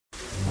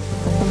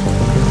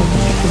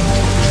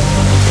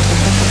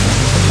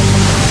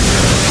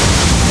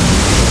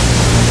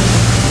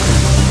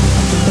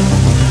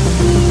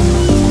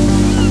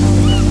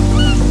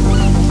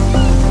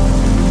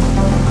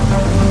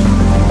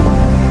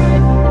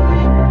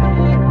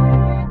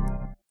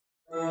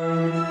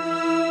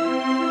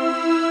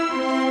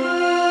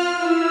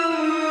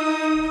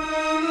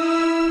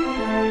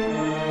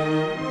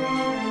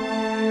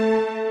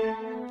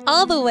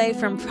live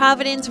from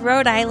Providence,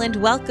 Rhode Island.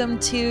 Welcome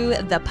to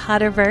the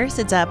Potterverse.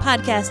 It's a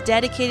podcast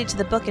dedicated to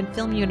the book and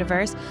film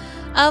universe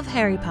of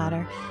Harry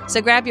Potter.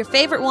 So grab your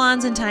favorite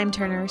wands and time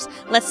turners.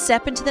 Let's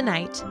step into the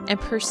night and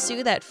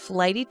pursue that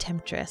flighty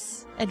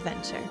temptress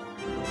adventure.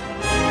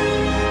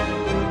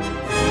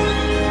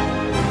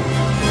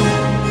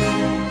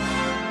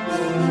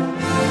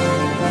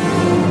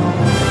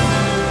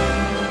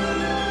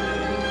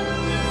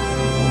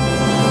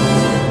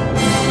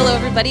 Hello,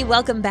 everybody.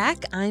 Welcome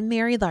back. I'm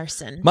Mary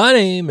Larson. My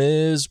name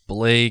is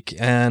Blake,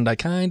 and I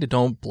kind of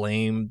don't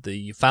blame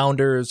the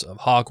founders of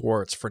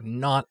Hogwarts for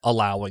not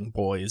allowing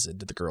boys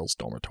into the girls'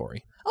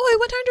 dormitory. Oh,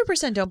 I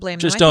 100% don't blame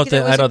them. I don't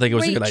think it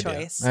was a good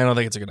idea. I don't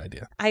think it's a good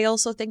idea. I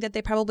also think that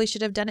they probably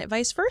should have done it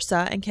vice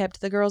versa and kept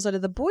the girls out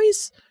of the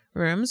boys'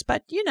 rooms,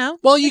 but you know.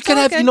 Well, you could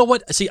have, you know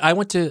what? See, I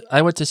went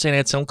to St.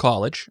 Anselm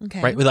College,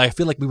 right? I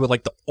feel like we were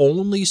like the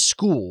only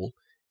school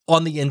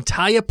on the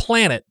entire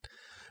planet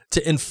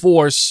to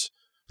enforce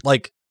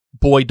like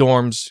boy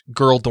dorms,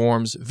 girl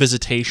dorms,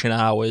 visitation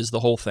hours, the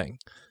whole thing.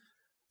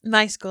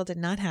 My school did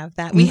not have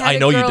that. We had a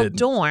girl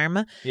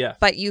dorm, yeah,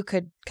 but you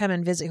could come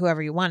and visit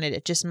whoever you wanted.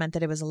 It just meant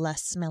that it was a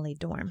less smelly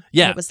dorm.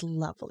 Yeah. It was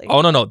lovely.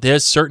 Oh, no.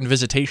 There's certain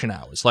visitation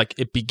hours. Like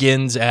it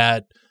begins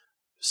at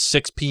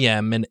 6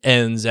 p.m. and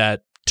ends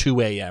at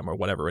 2 a.m. or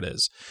whatever it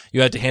is.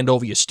 You had to hand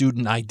over your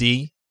student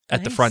ID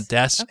at the front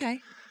desk. Okay.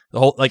 The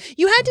whole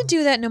you had to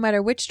do that no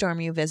matter which dorm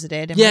you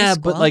visited. Yeah,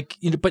 but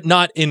but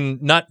not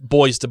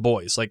boys to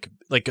boys. Like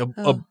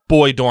a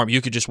boy dorm,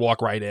 you could just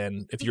walk right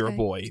in if you're a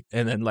boy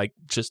and then like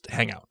just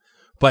hang out.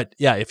 But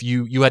yeah, if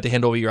you had to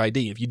hand over your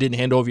ID. If you didn't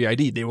hand over your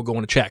ID, they were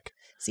going to check.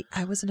 See,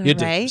 I was an RA. You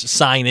had to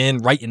sign in,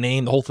 write your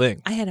name, the whole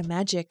thing. I had a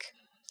magic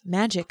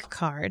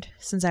card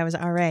since I was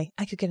RA.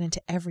 I could get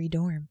into every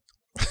dorm.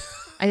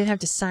 I didn't have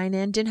to sign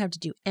in. Didn't have to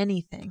do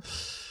anything.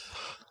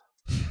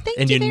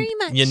 Thank you very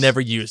much. You never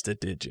used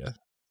it, did you?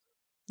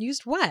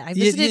 Used what? I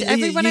visited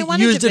everyone I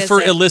wanted to visit. You used it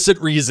for illicit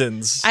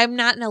reasons. I'm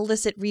not an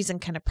illicit reason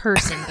kind of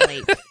person,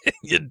 Blake.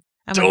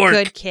 I'm dork.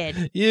 a good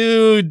kid.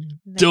 You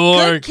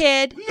dork. Good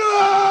kid. No!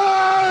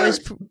 I was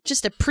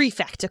just a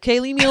prefect,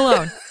 okay? Leave me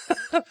alone.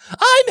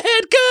 I'm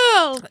head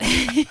girl.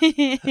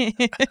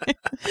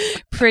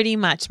 Pretty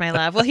much, my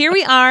love. Well, here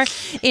we are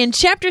in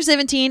Chapter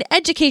 17,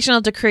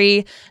 Educational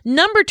Decree,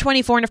 number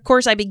 24. And of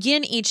course, I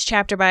begin each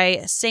chapter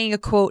by saying a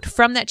quote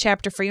from that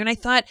chapter for you. And I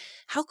thought,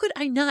 how could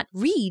I not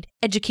read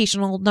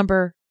Educational Decree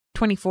number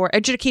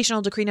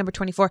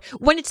 24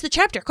 when it's the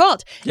chapter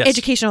called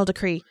Educational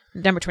Decree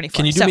number 24?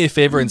 Can you do me a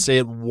favor and say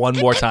it one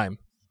more time?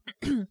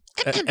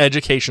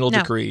 Educational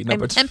Decree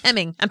number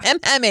 24. I'm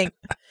hemming.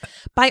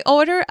 By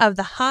order of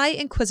the High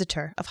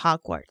Inquisitor of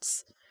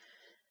Hogwarts,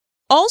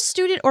 all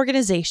student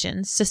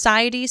organizations,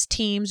 societies,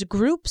 teams,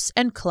 groups,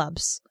 and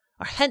clubs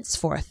are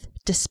henceforth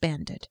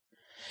disbanded.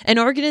 An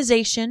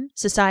organization,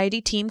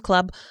 society, team,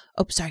 group,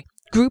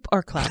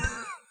 or club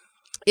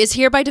is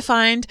hereby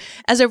defined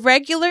as a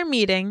regular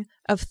meeting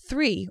of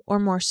 3 or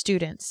more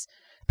students.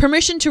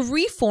 Permission to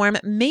reform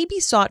may be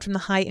sought from the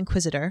High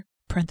Inquisitor,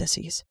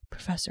 parentheses,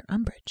 Professor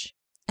Umbridge,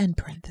 end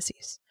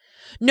parentheses.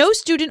 No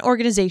student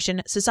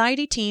organization,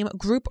 society, team,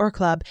 group, or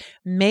club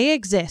may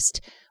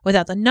exist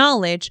without the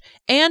knowledge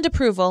and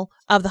approval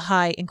of the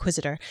High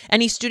Inquisitor.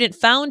 Any student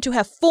found to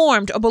have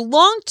formed or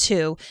belonged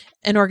to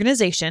an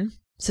organization,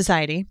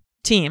 society,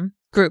 team,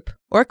 group,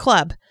 or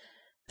club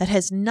that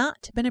has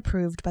not been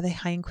approved by the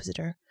High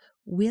Inquisitor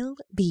will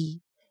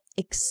be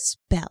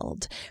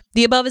expelled.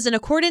 The above is in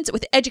accordance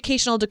with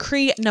Educational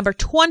Decree number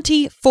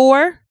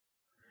 24,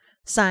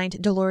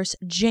 signed Dolores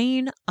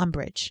Jane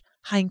Umbridge,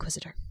 High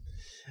Inquisitor.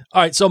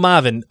 All right, so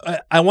Marvin,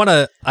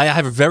 I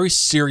have a very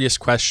serious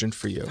question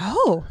for you.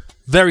 Oh.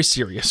 Very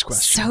serious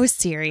question. So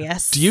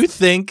serious. Do you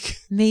think...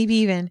 Maybe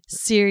even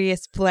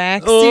serious,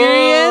 Black.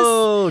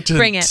 Serious?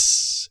 Bring it.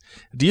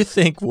 Do you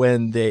think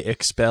when they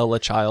expel a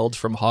child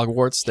from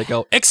Hogwarts, they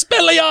go,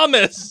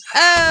 Expelliarmus!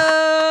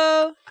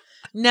 Oh,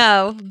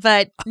 no,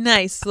 but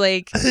nice,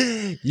 like.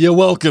 You're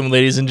welcome,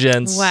 ladies and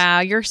gents. Wow,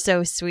 you're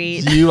so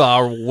sweet. You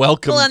are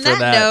welcome well, on for that.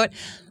 that note,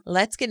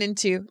 let's get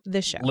into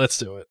the show. Let's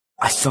do it.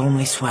 I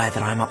solemnly swear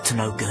that I'm up to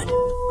no good.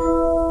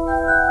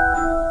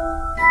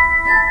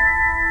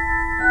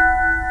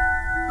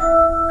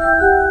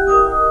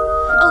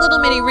 A little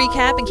mini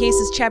recap in case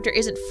this chapter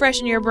isn't fresh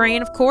in your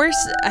brain, of course.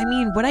 I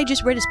mean, what I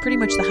just read is pretty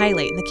much the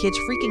highlight. And the kids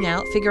freaking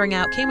out, figuring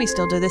out, can we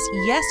still do this?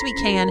 Yes, we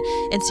can.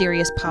 And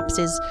Sirius pops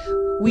his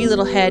wee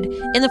little head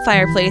in the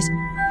fireplace.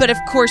 But of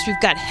course,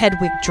 we've got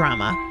Hedwig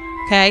drama.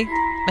 Okay?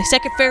 My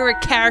second favorite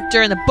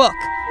character in the book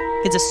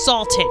is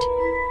assaulted.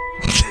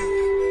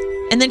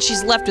 And then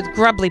she's left with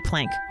Grubbly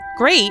Plank.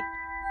 Great.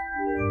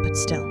 But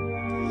still,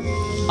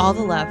 all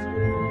the love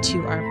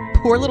to our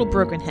poor little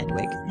broken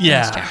Hedwig. Yeah.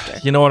 In this chapter.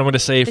 You know what I'm going to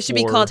say? It should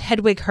be called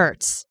Hedwig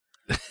Hurts.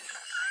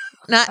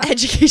 Not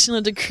Educational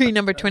Decree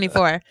number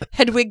 24.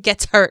 Hedwig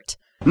gets hurt.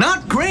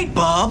 Not great,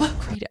 Bob.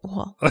 Great at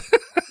all.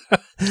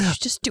 She's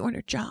just doing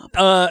her job.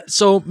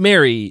 So,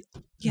 Mary,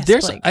 yes,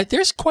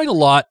 there's quite a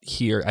lot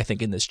here, I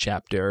think, in this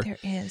chapter. There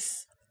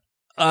is.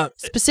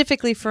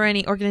 Specifically for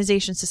any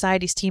organizations,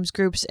 societies, teams,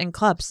 groups, and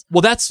clubs.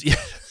 Well, that's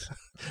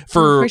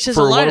Which is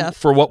a lot of.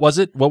 For what was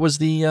it? What was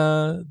the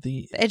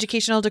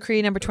Educational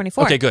Decree number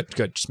 24. Okay, good.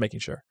 Just making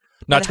sure.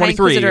 Not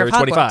 23 or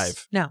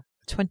 25. No,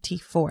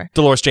 24.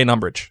 Dolores Jane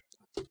Umbridge.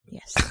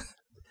 Yes.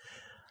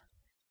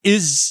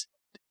 Is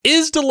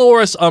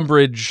Dolores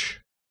Umbridge?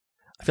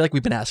 I feel like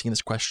we've been asking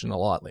this question a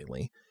lot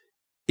lately.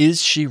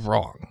 Is she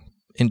wrong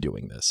in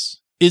doing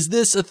this? Is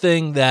this a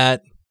thing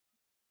that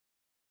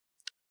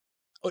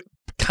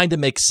kind of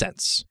makes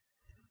sense?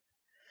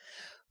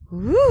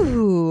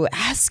 Ooh,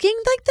 asking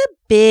like the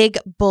big,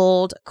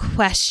 bold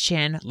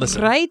question.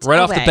 Listen, right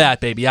off the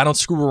bat, baby. I don't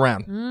screw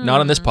around. Not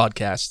on this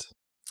podcast.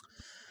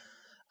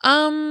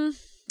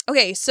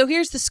 Okay, so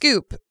here's the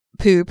scoop,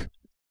 Poop.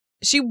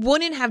 She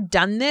wouldn't have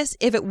done this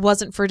if it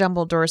wasn't for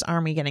Dumbledore's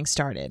army getting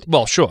started.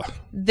 Well, sure.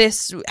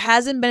 This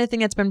hasn't been a thing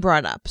that's been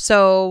brought up.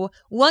 So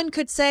one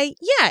could say,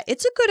 yeah,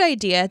 it's a good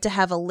idea to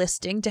have a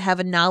listing, to have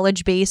a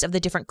knowledge base of the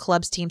different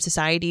clubs, teams,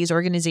 societies,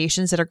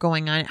 organizations that are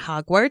going on at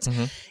Hogwarts.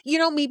 Mm-hmm. You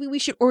know, maybe we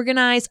should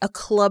organize a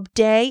club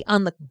day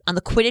on the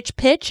Quidditch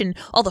pitch, and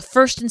all the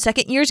first and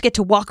second years get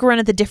to walk around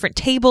at the different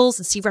tables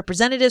and see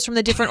representatives from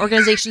the different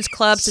organizations,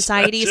 clubs,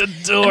 societies.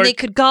 And they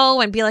could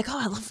go and be like,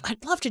 oh,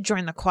 I'd love to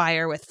join the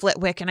choir with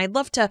Flitwick, and I'd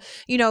love to,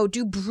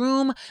 do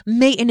broom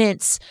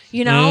maintenance,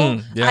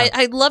 yeah.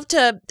 I'd love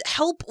to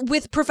help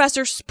with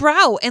Professor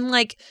Sprout and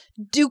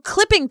do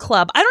clipping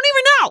club. I don't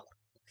even know.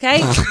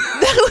 Okay.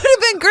 That would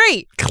have been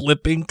great.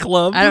 Clipping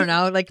club? I don't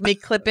know.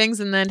 Make clippings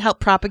and then help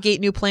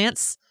propagate new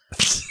plants.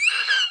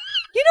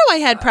 I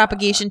had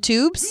propagation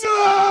tubes.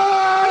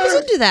 I was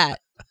into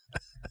that.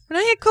 When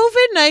I had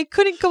COVID and I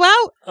couldn't go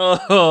out.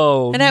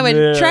 Oh, and I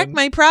would track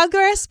my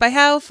progress by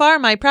how far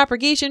my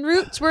propagation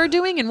roots were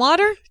doing in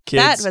water.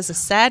 Kids. That was a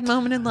sad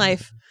moment in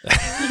life.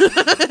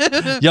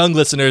 Young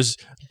listeners,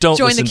 don't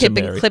join listen the to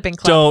Mary. clipping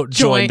club. Don't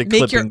join the clipping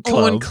club. Make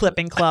your own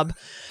clipping club.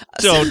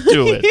 Don't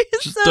do it.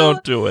 Just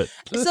don't do it.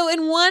 So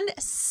in one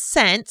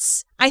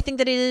sense, I think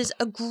that it is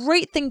a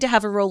great thing to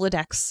have a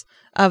Rolodex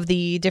of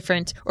the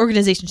different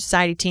organization,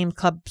 society, team,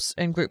 clubs,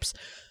 and groups.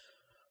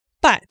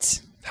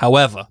 But...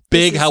 However,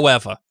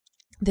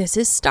 this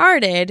is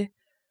started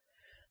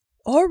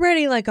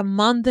already a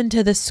month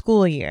into the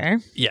school year.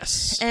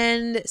 Yes.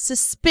 And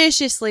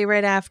suspiciously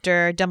right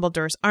after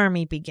Dumbledore's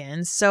army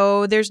begins.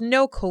 So there's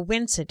no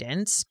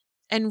coincidence.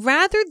 And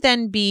rather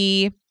than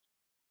be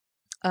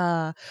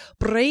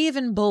brave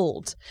and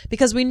bold,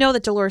 because we know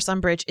that Dolores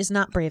Umbridge is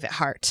not brave at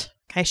heart.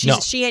 Okay,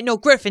 she ain't no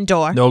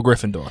Gryffindor. No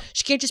Gryffindor.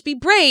 She can't just be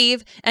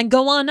brave and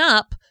go on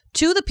up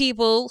to the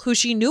people who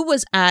she knew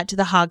was at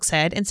the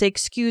Hogshead and say,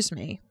 excuse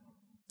me,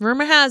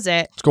 rumor has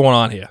it. What's going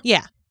on here?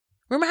 Yeah.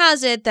 Rumor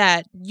has it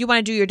that you want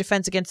to do your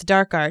defense against the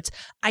dark arts.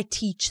 I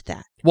teach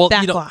that. Well,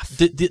 back off.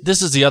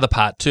 This is the other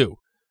part, too.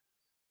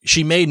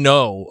 She may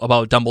know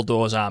about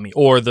Dumbledore's army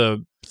or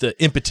the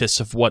impetus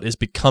of what is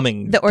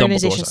becoming the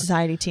organization, Dumbledore's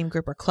society, team,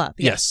 group, or club.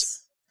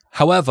 Yes.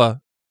 However,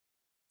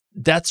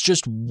 that's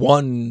just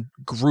one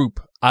group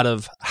out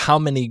of how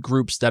many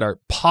groups that are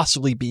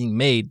possibly being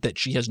made that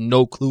she has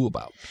no clue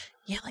about.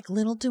 Yeah,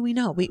 little do we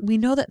know. We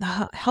know that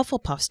the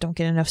Hufflepuffs don't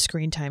get enough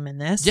screen time in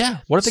this. Yeah.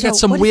 What if they got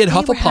some weird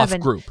Hufflepuff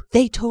group?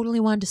 They totally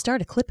wanted to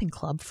start a clipping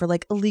club for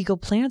illegal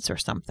plants or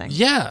something.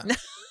 Yeah.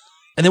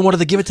 And then what do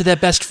they give it to their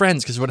best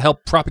friends because it would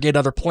help propagate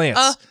other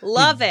plants?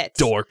 Love it.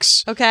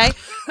 Dorks. Okay.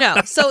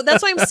 No. So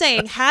that's why I'm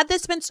saying, had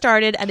this been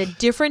started at a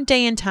different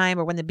day and time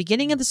or when the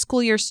beginning of the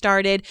school year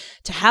started,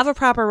 to have a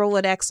proper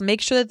Rolodex,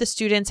 make sure that the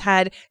students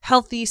had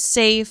healthy,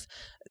 safe,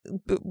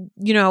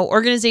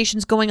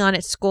 organizations going on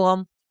at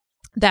school,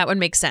 that would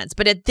make sense.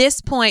 But at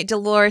this point,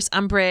 Dolores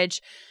Umbridge,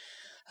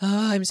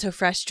 I'm so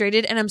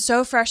frustrated. And I'm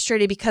so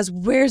frustrated because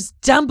where's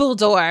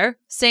Dumbledore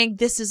saying,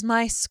 this is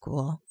my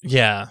school?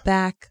 Yeah.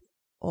 Back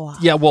off.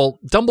 Yeah, well,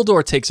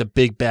 Dumbledore takes a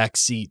big back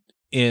seat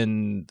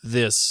in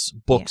this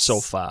book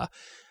so far.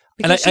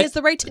 Because she has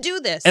the right to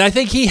do this. And I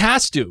think he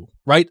has to,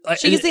 right?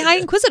 She is the High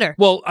Inquisitor.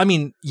 Well, I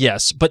mean,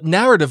 yes, but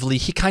narratively,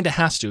 he kind of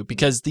has to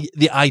because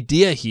the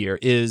idea here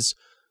is,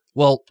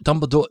 well,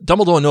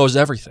 Dumbledore knows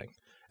everything.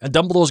 And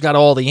Dumbledore's got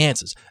all the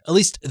answers. At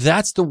least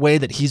that's the way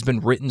that he's been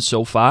written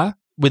so far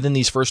within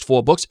these first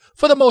 4 books,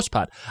 for the most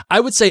part.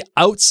 I would say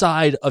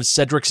outside of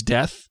Cedric's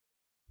death,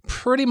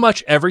 pretty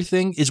much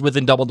everything is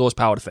within Dumbledore's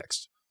power to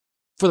fix,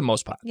 for the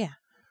most part. Yeah,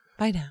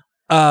 by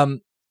now.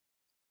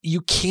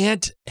 You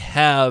can't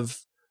have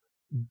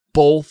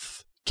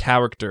both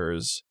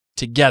characters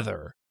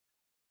together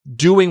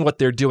doing what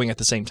they're doing at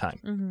the same time.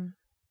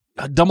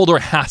 Mm-hmm. Dumbledore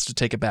has to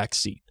take a back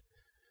seat.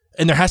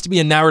 And there has to be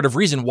a narrative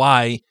reason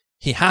why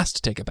he has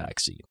to take a back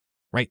seat,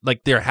 right?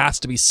 There has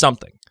to be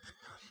something.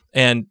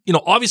 And,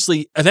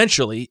 obviously,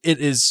 eventually, it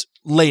is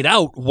laid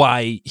out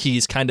why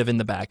he's kind of in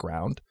the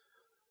background.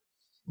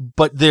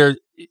 But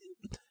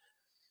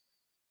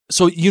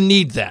so you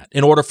need that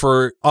in order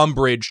for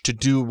Umbridge to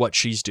do what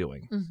she's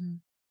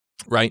doing,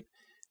 right?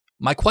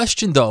 My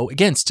question, though,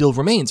 again, still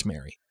remains,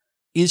 Mary.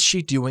 Is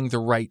she doing the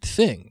right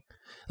thing?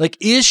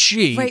 Is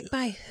she... Right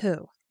by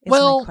who?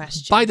 Well,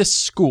 by the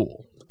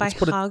school. By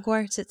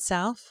Hogwarts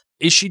itself?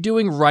 Is she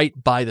doing right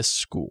by the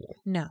school?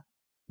 No.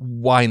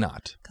 Why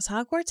not? Because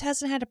Hogwarts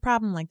hasn't had a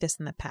problem like this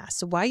in the past.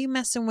 So why are you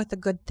messing with a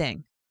good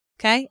thing?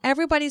 Okay?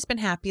 Everybody's been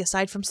happy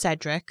aside from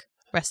Cedric.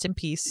 Rest in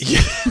peace.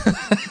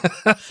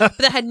 But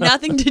that had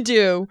nothing to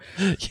do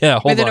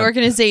with an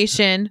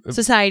organization,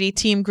 society,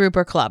 team, group,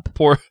 or club.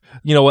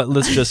 You know what?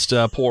 Let's just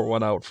pour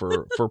one out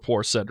for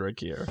poor Cedric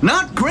here.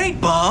 Not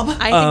great, Bob.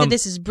 I think that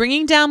this is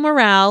bringing down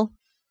morale,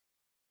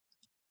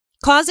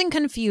 causing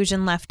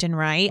confusion left and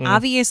right.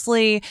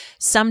 Obviously,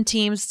 some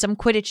teams, some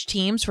Quidditch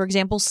teams, for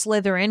example,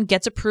 Slytherin,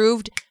 gets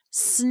approved,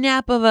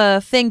 snap of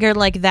a finger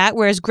like that,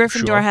 whereas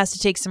Gryffindor has to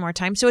take some more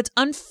time. So it's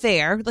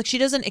unfair. Like, she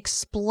doesn't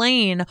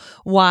explain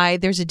why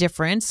there's a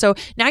difference. So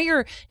now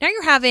you're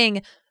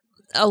having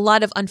a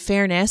lot of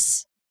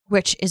unfairness,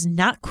 which is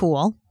not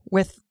cool,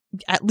 with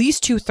at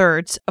least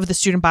 2/3 of the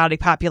student body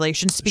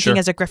population. Speaking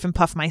as a Griffin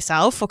puff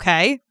myself,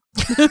 okay?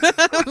 Such a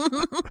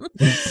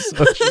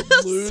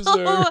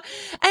loser.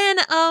 And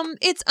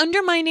it's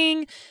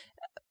undermining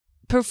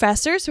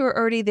professors who are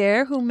already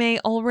there, who may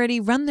already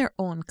run their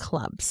own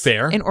clubs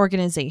and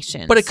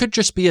organizations. But it could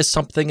just be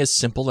something as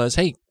simple as,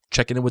 hey,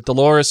 checking in with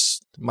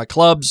Dolores, my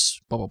clubs,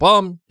 bum, bum,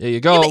 bum. There you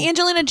go. Yeah, but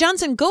Angelina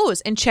Johnson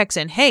goes and checks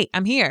in. Hey,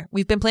 I'm here.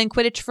 We've been playing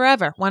Quidditch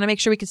forever. Want to make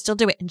sure we can still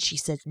do it. And she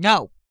says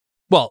no.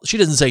 Well, she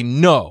doesn't say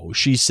no.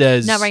 She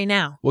says not right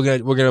now. We're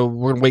gonna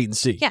wait and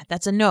see. Yeah,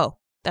 that's a no.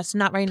 That's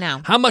not right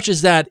now. How much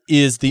is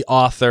the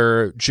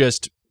author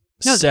just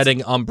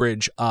setting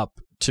Umbridge up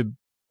to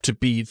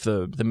be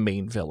the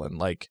main villain?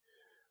 Like,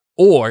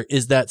 or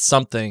is that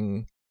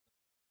something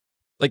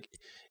like,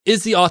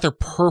 is the author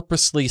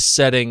purposely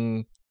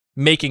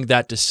making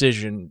that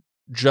decision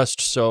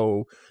just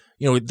so,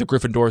 you know, the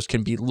Gryffindors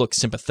can look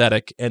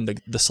sympathetic and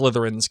the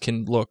Slytherins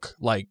can look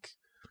like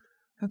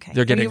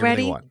they're getting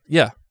everything they want?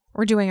 Yeah.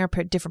 We're doing our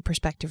different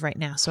perspective right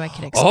now, so I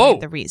can explain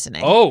the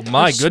reasoning. Oh,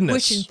 my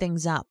goodness. Switching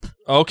things up.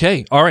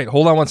 Okay. All right.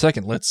 Hold on one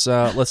second. Let's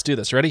do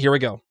this. Ready? Here we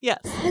go. Yes.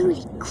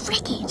 Holy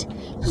cricket.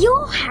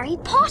 You're Harry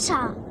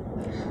Potter.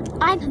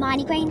 I'm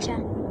Hermione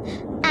Granger.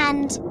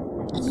 And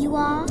you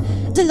are?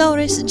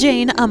 Dolores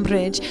Jane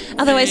Umbridge,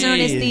 otherwise known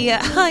as the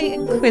High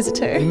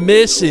Inquisitor.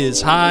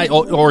 Mrs. High,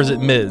 or is it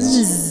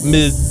Ms.?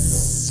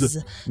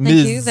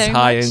 Ms.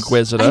 High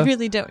Inquisitor. I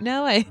really don't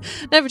know. I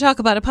never talk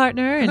about a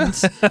partner, and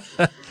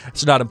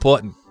it's not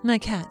important. My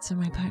cats are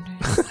my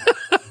partners.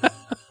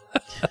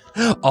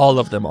 All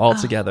of them, all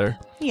together.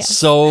 Yes.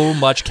 So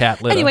much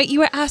cat litter. Anyway, you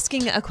were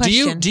asking a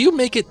question. Do you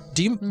make it?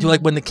 Do you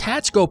like when the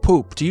cats go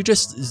poop? Do you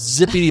just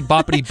zippity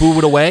boppity boo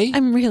it away?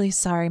 I'm really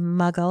sorry,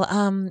 Muggle.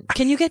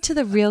 Can you get to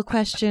the real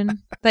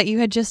question that you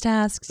had just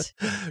asked?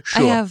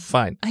 Sure.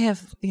 Fine. I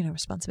have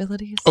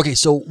responsibilities. Okay,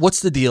 so what's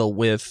the deal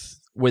with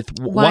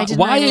why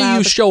are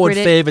you showing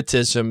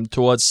favoritism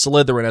towards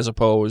Slytherin as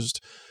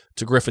opposed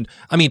to Griffin?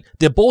 I mean,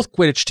 they're both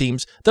Quidditch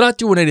teams. They're not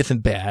doing anything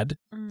bad.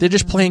 They're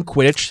just playing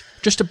Quidditch.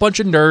 Just a bunch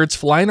of nerds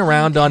flying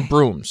around on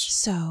brooms.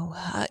 So,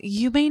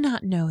 you may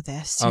not know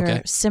this.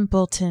 Your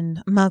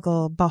simpleton,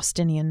 Muggle,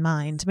 Bostonian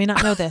mind may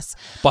not know this.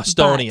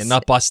 Bostonian,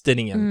 not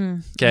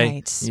Bostonian. Okay?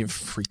 Right. You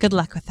freaking good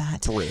luck with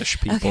that. British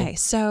people. Okay,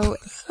 so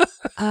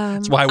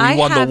that's why we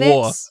won the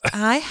war.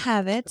 I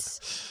have it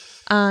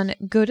on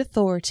good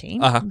authority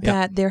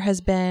that there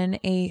has been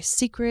a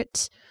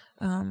secret,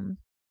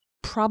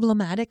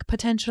 problematic,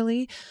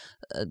 potentially,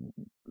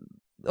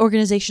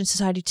 organization,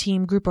 society,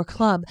 team, group, or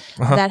club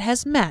that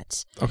has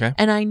met. Okay.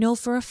 And I know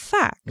for a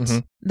fact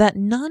that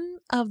none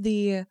of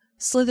the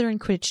Slytherin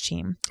Quidditch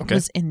team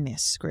was in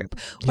this group.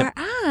 Yep.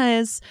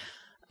 Whereas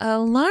a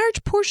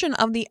large portion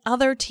of the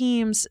other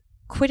teams'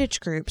 Quidditch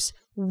groups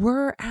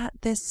were at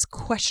this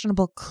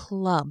questionable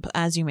club,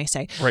 as you may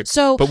say. Right.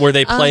 So, but were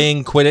they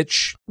playing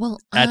Quidditch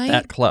at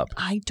that club?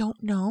 I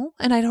don't know.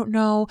 And I don't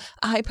know.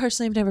 I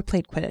personally have never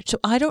played Quidditch. So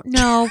I don't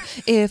know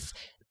if...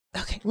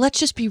 Okay, let's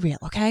just be real,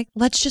 okay?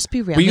 Let's just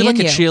be real. Were you like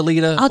a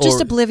cheerleader? I'll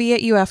just obliviate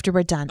you after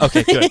we're done.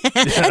 Okay, good.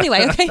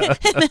 Anyway, okay.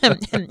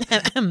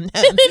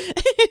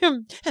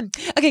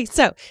 Okay,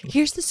 so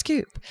here's the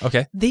scoop.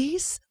 Okay.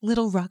 These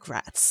little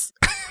rugrats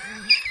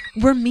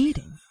were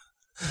meeting.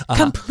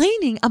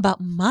 Complaining about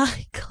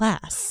my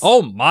class.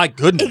 Oh my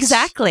goodness.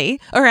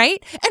 Exactly. All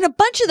right. And a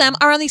bunch of them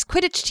are on these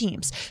Quidditch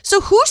teams. So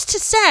who's to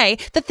say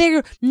that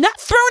they're not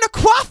throwing a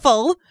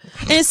quaffle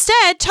and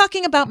instead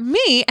talking about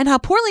me and how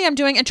poorly I'm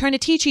doing and trying to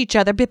teach each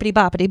other bippity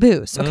boppity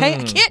boos. Okay.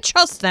 I can't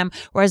trust them.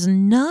 Whereas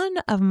none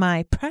of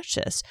my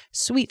precious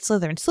sweet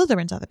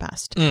Slytherins are the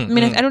best. I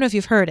mean, I don't know if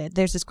you've heard it.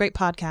 There's this great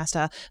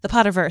podcast, the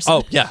Potterverse.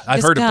 Oh yeah.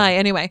 I've heard of it.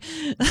 Anyway.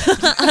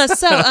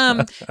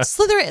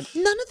 Slytherin,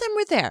 none of them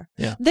were there.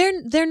 Yeah.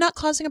 They're not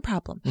causing a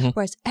problem.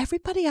 Whereas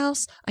everybody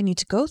else, I need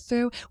to go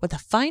through with a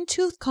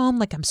fine-tooth comb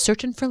like I'm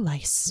searching for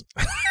lice.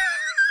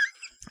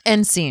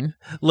 End scene.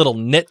 Little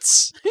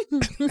nits.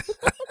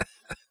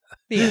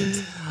 The end.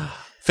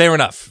 Fair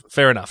enough.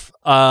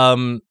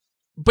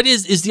 But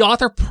is the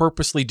author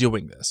purposely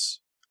doing this?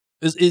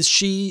 Is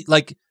she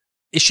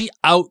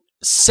out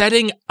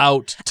setting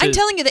out to... I'm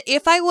telling you that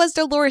if I was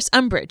Dolores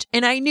Umbridge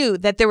and I knew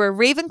that there were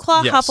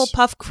Ravenclaw,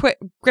 Hufflepuff,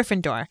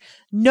 Gryffindor,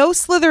 no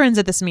Slytherins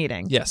at this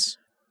meeting. Yes.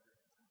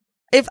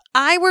 If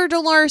I were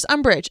Dolores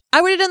Umbridge,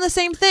 I would have done the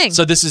same thing.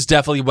 So this is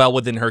definitely well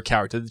within her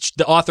character.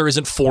 The author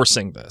isn't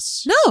forcing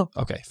this. No.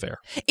 Okay, fair.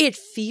 It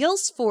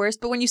feels forced,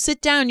 but when you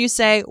sit down, you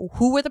say,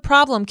 who were the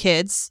problem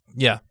kids?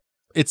 Yeah.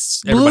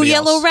 It's blue, everybody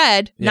yellow, else.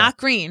 red, Yeah. not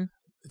green.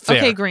 Fair.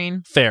 Okay,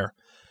 green. Fair.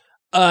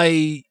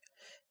 It's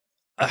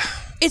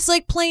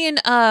like playing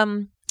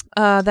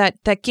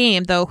that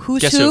game though.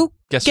 Who's Guess who? who?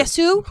 Guess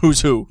who?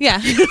 Who's who? Yeah.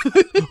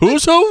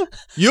 Who's who?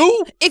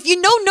 You? If you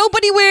know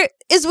nobody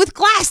is with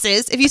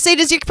glasses, if you say,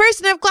 does your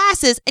person have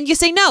glasses? And you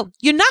say no,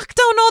 you knocked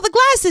down all the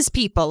glasses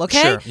people,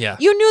 okay? Sure, yeah.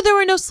 You knew there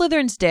were no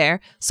Slytherins there,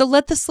 so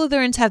let the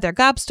Slytherins have their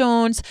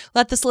gobstones,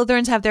 let the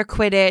Slytherins have their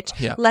Quidditch,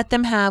 Yeah. let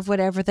them have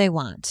whatever they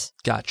want.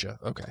 Gotcha.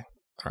 Okay.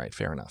 All right.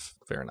 Fair enough.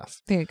 Fair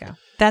enough. There you go.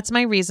 That's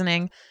my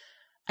reasoning.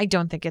 I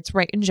don't think it's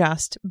right and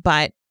just,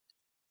 but,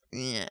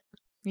 yeah,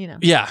 you know.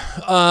 Yeah.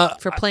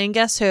 For playing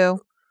Guess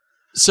Who,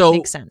 So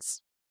makes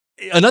sense.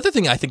 another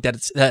thing I think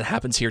that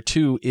happens here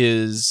too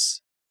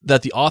is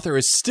that the author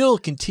is still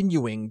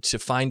continuing to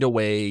find a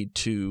way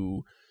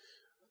to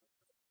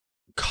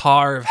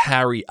carve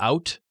Harry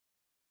out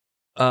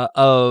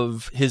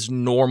of his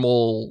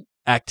normal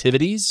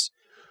activities,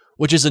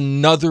 which is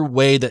another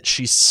way that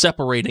she's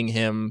separating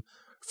him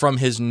from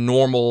his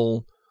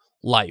normal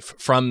life,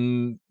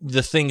 from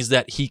the things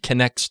that he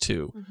connects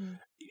to. Mm-hmm.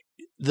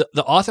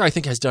 The author, I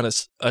think, has done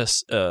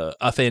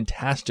a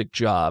fantastic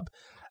job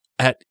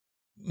at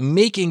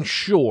making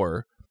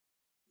sure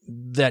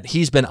that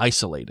he's been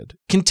isolated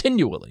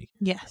continually.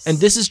 Yes. And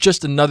this is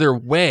just another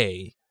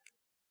way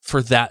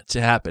for that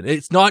to happen.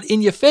 It's not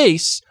in your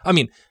face. I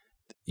mean,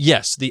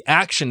 yes, the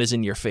action is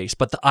in your face,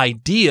 but the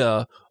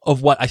idea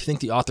of what I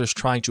think the author's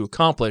trying to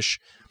accomplish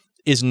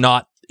is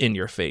not in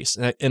your face.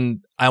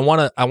 And I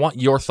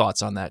want your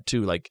thoughts on that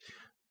too. Like,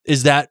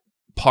 is that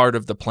part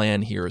of the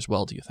plan here as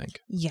well, do you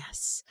think?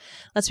 Yes.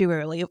 Let's be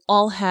real. We've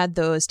all had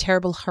those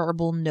terrible,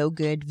 horrible, no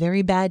good,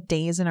 very bad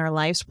days in our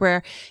lives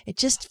where it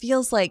just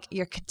feels like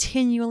you're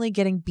continually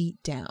getting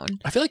beat down.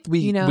 I feel like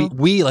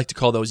we like to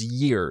call those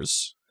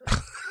years,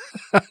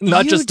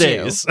 not just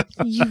days.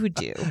 You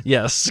do.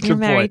 Yes, You're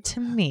good married point. to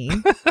me.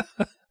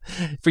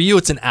 For you,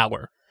 it's an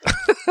hour.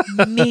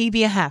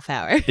 Maybe a half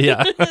hour.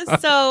 Yeah.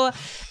 So,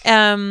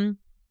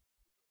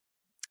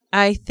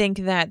 I think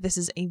that this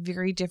is a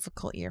very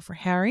difficult year for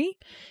Harry.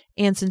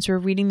 And since we're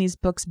reading these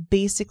books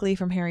basically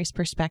from Harry's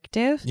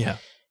perspective, Yeah.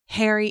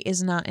 Harry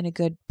is not in a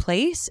good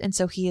place. And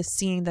so he is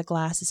seeing the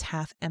glass is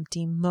half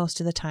empty most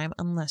of the time,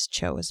 unless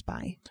Cho is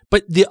by.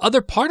 But the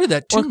other part of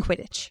that too, Or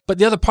Quidditch. But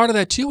the other part of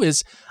that too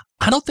is,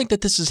 I don't think that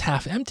this is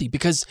half empty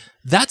because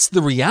that's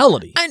the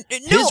reality.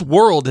 His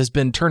world has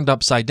been turned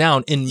upside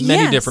down in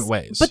many different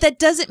ways. But that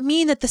doesn't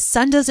mean that the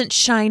sun doesn't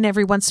shine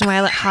every once in a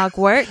while at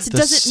Hogwarts. It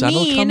doesn't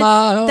mean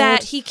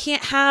that he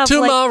can't have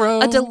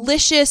like a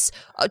delicious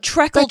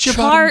treacle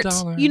tart.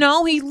 You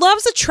know, he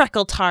loves the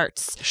treacle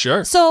tarts.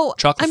 Sure. So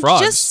Chocolate I'm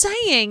frogs. just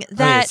saying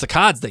that it's the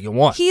cards that you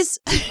want. he's.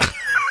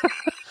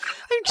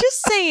 I'm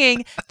just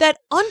saying that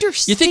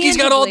understandably. You think he's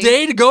got all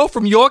day to go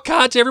from your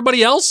card to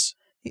everybody else?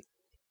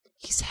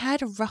 He's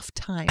had a rough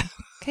time.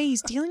 Okay,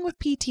 he's dealing with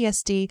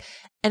PTSD,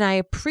 and I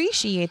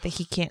appreciate that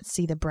he can't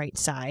see the bright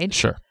side.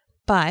 Sure.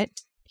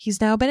 But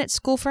he's now been at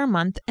school for a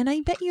month, and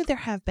I bet you there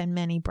have been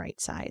many bright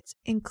sides,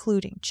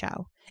 including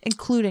Cho,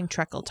 including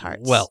treacle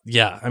tarts. Well,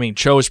 yeah. I mean,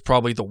 Cho is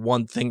probably the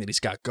one thing that he's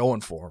got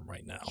going for him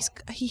right now.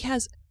 He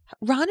has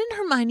Ron and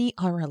Hermione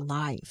are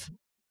alive.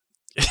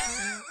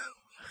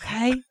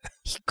 Okay?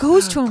 He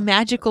goes to a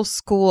magical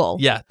school.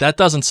 Yeah, that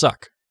doesn't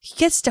suck. He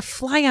gets to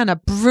fly on a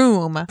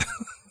broom.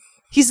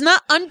 He's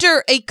not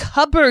under a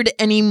cupboard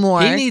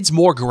anymore. He needs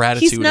more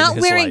gratitude. He's not in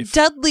his wearing life.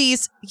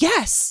 Dudley's.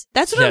 Yes,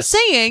 that's what I'm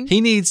saying. He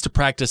needs to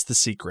practice the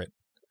secret.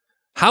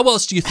 How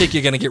else do you think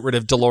you're going to get rid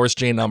of Dolores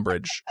Jane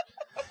Umbridge?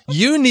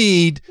 You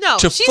need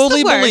to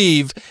fully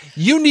believe.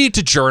 You need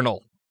to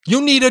journal.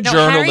 You need a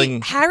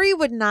journaling. Harry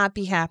would not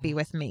be happy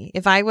with me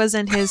if I was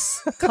in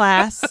his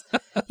class.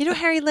 You know,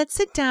 Harry, let's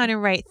sit down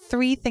and write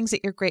 3 things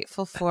that you're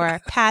grateful for,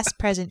 past,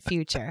 present,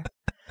 future.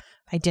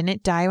 I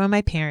didn't die when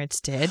my parents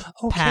did.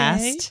 Okay.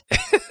 Past.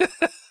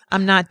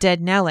 I'm not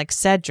dead now like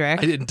Cedric.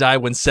 I didn't die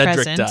when Cedric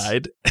Present.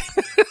 died.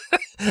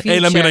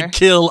 And I'm going to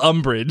kill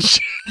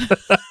Umbridge.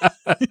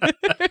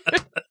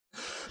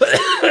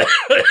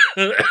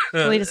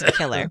 Well, he doesn't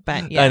kill her,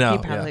 but yeah, I know, he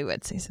probably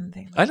would say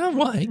something. I know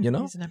why, you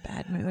know. He's in a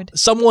bad mood.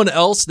 Someone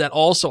else that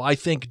also, I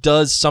think,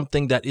 does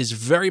something that is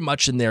very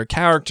much in their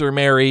character,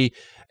 Mary,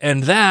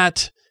 and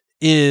that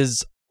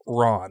is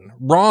Ron.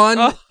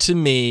 Ron, to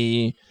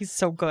me, he's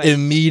so good.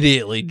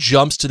 Immediately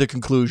jumps to the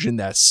conclusion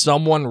that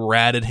someone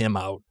ratted him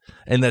out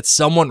and that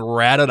someone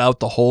ratted out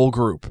the whole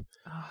group.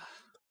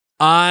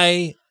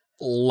 I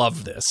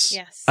love this.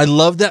 Yes. I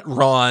love that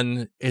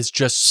Ron is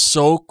just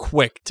so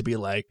quick to be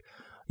like,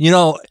 you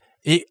know,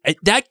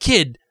 that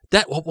kid.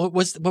 What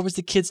was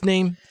the kid's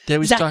name?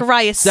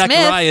 Zachariah Smith.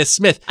 Zachariah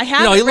Smith. I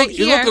have it right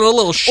here. He looked a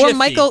little shifty.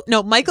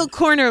 Or Michael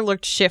Corner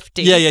looked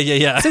shifty.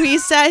 Yeah. So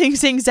he's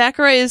saying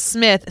Zachariah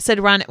Smith said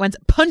Ron at once,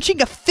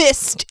 punching a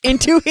fist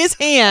into his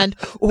hand.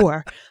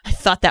 Or I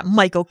thought that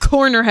Michael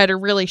Corner had a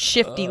really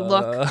shifty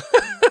look.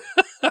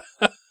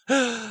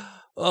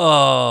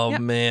 Oh,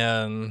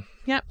 man.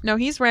 Yep. No,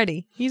 he's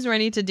ready. He's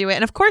ready to do it.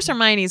 And of course,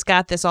 Hermione's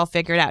got this all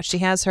figured out. She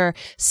has her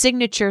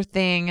signature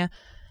thing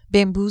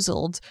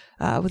bamboozled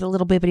with a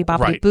little bibbity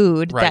boppity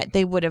bood that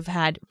they would have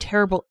had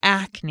terrible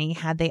acne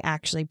had they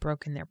actually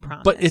broken their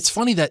promise. But it's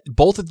funny that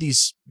both of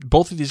these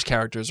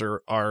characters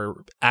are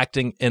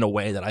acting in a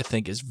way that I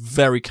think is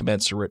very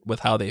commensurate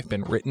with how they've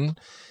been written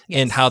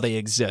and how they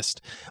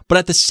exist. But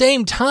at the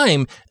same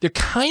time, they're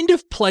kind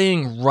of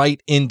playing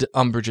right into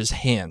Umbridge's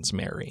hands,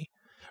 Mary,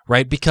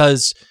 right?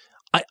 Because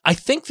I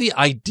think the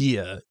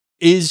idea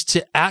is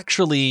to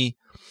actually,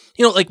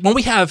 you know, like when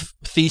we have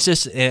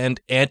thesis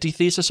and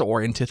antithesis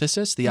or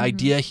antithesis, the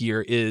idea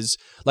here is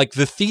like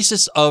the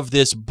thesis of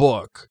this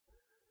book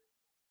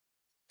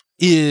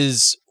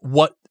is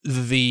what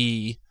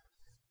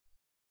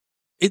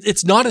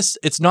it's not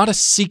a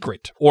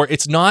secret, or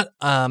it's not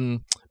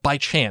by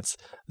chance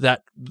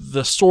that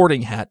the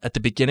Sorting Hat at the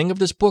beginning of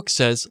this book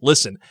says,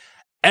 listen,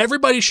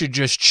 everybody should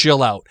just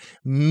chill out.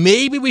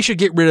 Maybe we should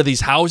get rid of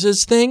these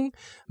houses thing.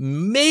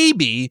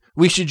 Maybe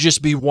we should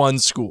just be one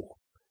school.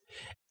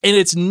 And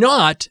it's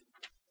not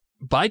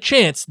by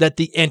chance that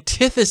the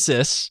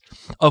antithesis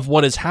of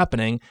what is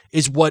happening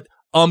is what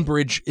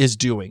Umbridge is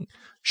doing.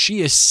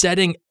 She is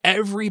setting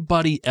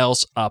everybody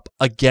else up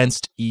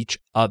against each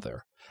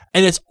other.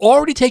 And it's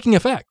already taking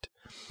effect.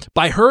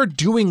 By her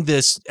doing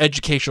this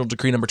educational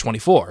decree number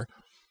 24,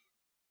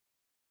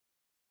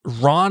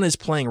 Ron is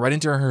playing right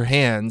into her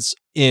hands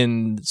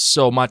in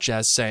so much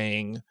as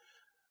saying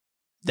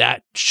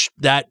that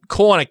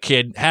corner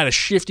kid had a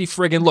shifty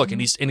friggin' look,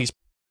 and he's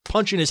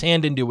punching his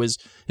hand into his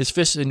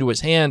fist into his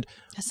hand.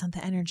 That's not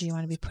the energy you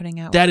want to be putting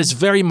out. That is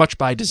very much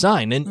by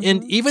design. And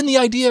even the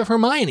idea of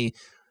Hermione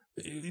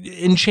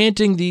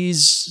enchanting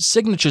these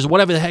signatures,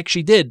 whatever the heck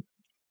she did,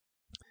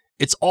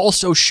 it's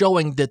also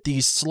showing that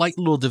these slight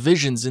little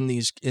divisions in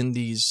these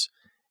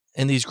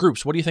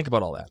groups. What do you think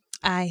about all that?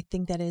 I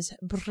think that is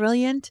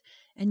brilliant.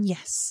 And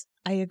yes,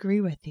 I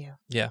agree with you.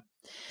 Yeah.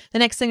 The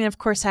next thing that, of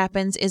course,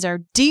 happens is our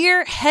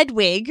dear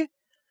Hedwig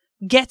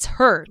gets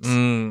hurt.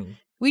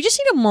 We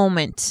just need a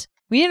moment.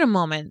 We need a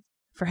moment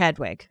for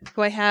Hedwig,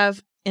 who I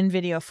have in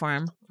video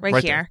form right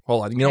here. There.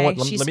 Hold on. You know what?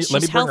 Let me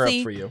bring her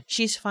up for you.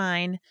 She's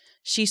fine.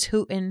 She's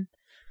hooting.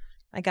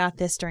 I got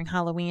this during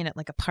Halloween at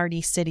like a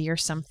Party City or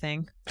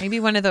something. Maybe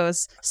one of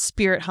those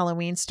Spirit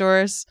Halloween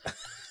stores.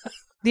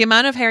 The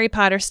amount of Harry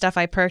Potter stuff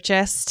I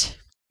purchased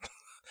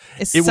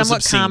is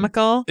somewhat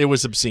comical. It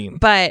was obscene.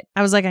 But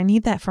I was like, I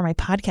need that for my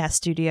podcast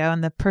studio.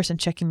 And the person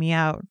checking me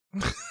out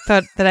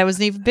thought that I was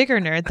an even bigger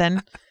nerd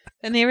than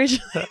the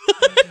original.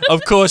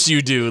 Of course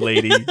you do,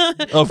 lady.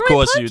 Of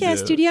course you do. For my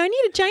podcast studio, I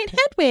need a giant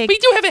Hedwig. We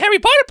do have a Harry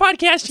Potter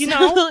podcast, you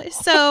know.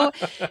 So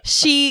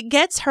she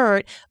gets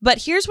hurt. But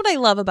here's what I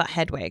love about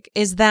Hedwig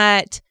is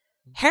that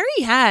Harry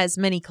has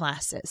many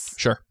classes.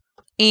 Sure.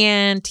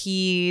 And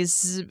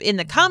he's in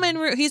the common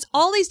room. He's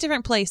all these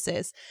different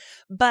places.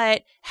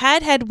 But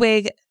had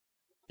Hedwig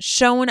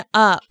shown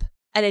up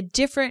at a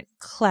different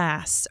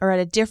class or at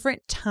a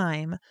different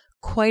time,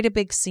 quite a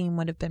big scene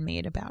would have been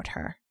made about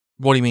her.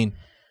 What do you mean?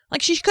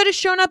 Like she could have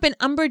shown up in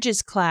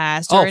Umbridge's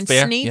class or in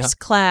fair. Snape's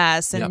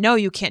class, and no,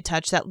 you can't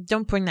touch that.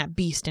 Don't bring that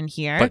beast in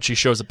here. But she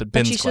shows up at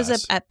Ben's class. She shows up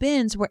at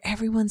Ben's where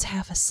everyone's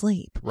half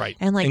asleep, right?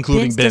 And like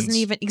including Ben's doesn't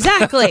even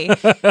exactly.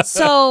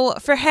 So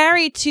for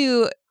Harry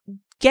to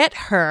get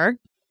her,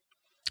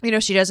 you know,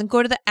 she doesn't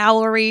go to the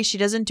owlery. She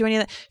doesn't do any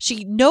of that.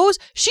 She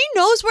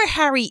knows where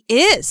Harry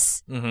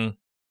is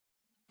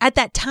at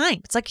that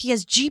time. It's like he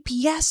has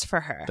GPS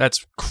for her.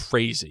 That's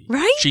crazy,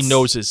 right? She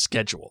knows his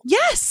schedule.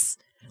 Yes.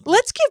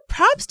 Let's give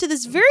props to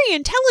this very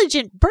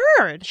intelligent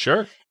bird.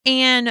 Sure.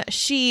 And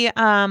she,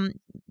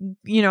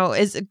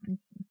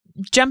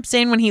 jumps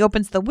in when he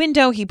opens the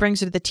window. He brings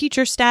her to the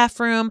teacher staff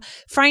room,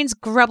 finds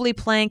Grubbly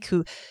Plank,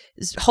 who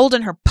is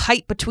holding her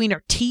pipe between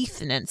her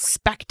teeth and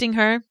inspecting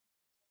her.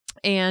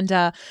 And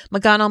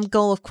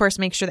McGonagall, of course,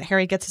 makes sure that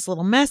Harry gets his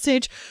little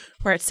message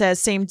where it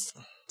says same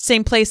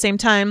place, same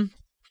time.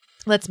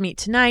 Let's meet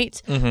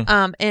tonight.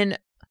 And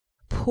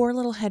poor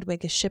little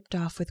Hedwig is shipped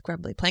off with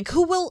Grubbly Plank,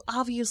 who will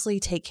obviously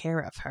take care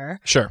of her.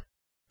 Sure.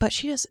 But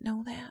she doesn't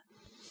know that.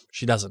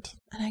 She doesn't.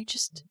 And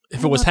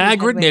if it was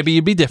Hagrid, maybe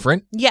it'd be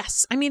different.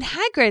 Yes. I mean,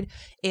 Hagrid,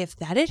 if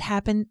that had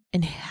happened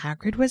and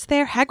Hagrid was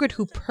there, Hagrid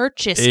who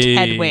purchased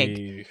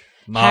Hedwig.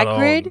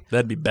 Hagrid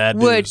that'd be bad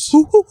would news.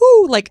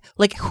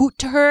 like hoot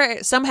to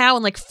her somehow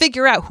and like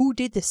figure out who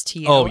did this to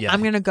you. Oh yeah,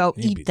 I'm gonna go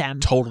eat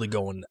them. Totally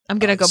going. I'm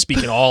gonna go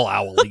speaking all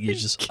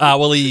owlies.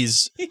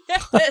 Owlies.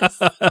 Yes,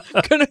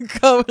 I'm gonna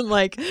go and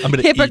like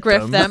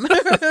hippogriff them.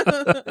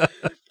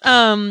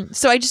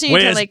 So I just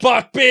needed to like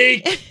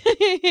Buckbeak?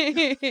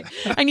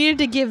 I needed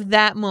to give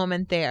that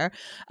moment there.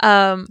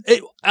 I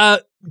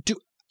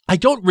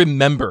don't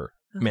remember,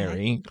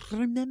 Mary.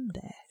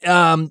 Remember.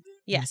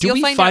 Yes, do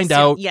we find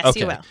out? Yes,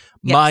 okay. You will.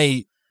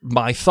 Yes.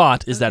 My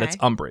thought is that it's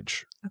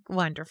Umbridge.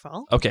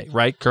 Wonderful. Okay,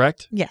 right?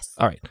 Correct? Yes.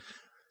 All right.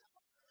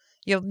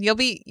 You'll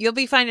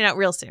be finding out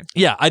real soon.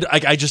 Yeah,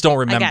 I just don't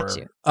remember. I got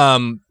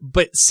you.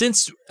 But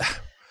since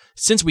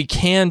since we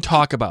can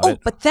talk about it.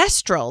 But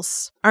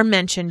Thestrals are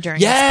mentioned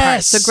during this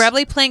part. So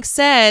Grabbly Plank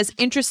says,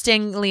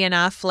 interestingly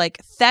enough, like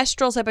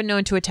Thestrals have been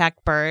known to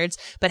attack birds,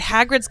 but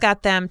Hagrid's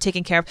got them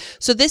taken care of.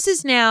 So this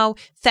is now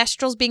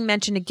Thestrals being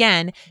mentioned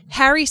again.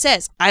 Harry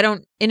says,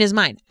 in his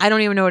mind, I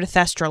don't even know what a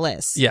Thestral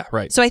is. Yeah,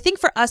 right. So I think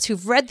for us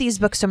who've read these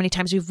books so many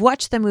times, we've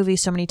watched the movie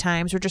so many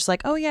times, we're just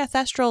like, oh yeah,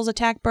 Thestrals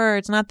attack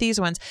birds, not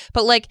these ones.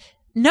 But like,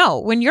 no,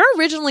 when you're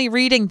originally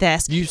reading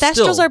this,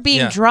 Thestrals are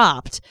being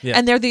dropped,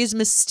 and they're these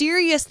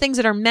mysterious things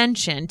that are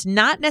mentioned,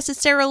 not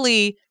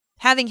necessarily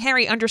having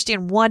Harry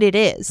understand what it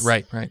is.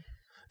 Right.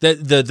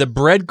 The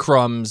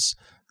breadcrumbs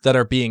that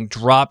are being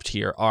dropped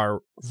here are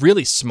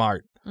really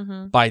smart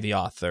by the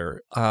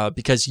author,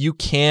 because you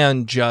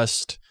can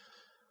just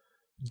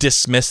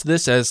dismiss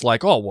this as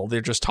like, oh, well,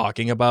 they're just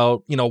talking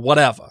about,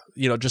 whatever,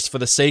 just for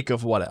the sake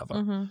of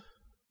whatever.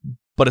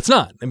 But it's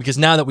not. And because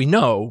now that we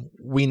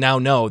now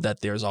know that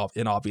there's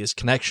an obvious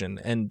connection.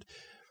 And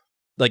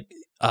like,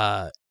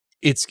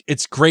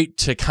 it's great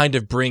to kind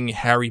of bring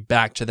Harry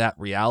back to that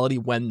reality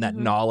when that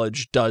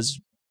knowledge does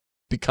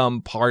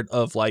become part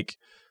of like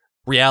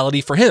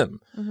reality for him.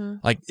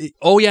 Like,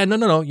 oh yeah,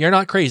 no, you're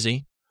not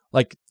crazy.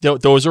 Like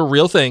those are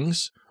real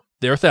things.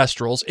 They're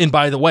Thestrals. And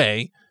by the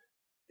way,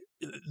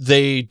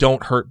 they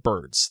don't hurt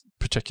birds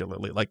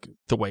particularly, like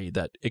the way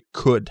that it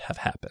could have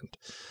happened.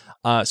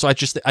 So I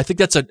think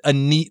that's a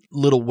neat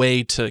little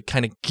way to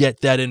kind of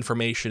get that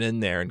information in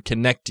there and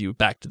connect you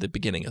back to the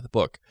beginning of the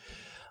book.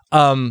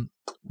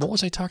 What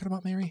was I talking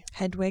about, Mary?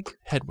 Hedwig.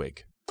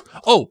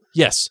 Oh,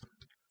 yes.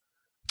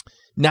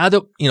 Now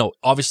that,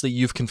 obviously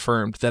you've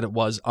confirmed that it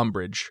was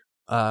Umbridge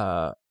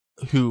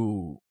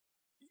who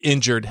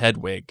injured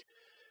Hedwig.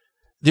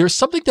 There's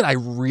something that I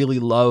really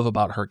love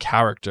about her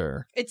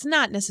character. It's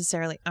not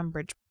necessarily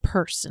Umbridge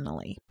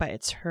personally, but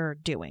it's her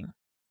doing.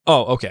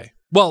 Oh, okay.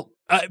 Well,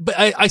 but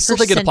I still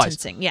think it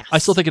applies. Yes. I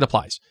still think it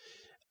applies.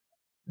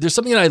 There's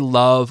something that I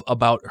love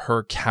about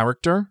her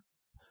character.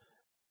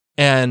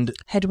 And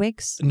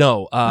Hedwig's?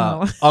 No,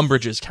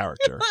 Umbridge's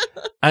character.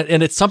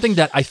 And it's something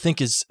that I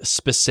think is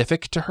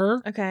specific to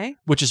her. Okay.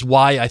 Which is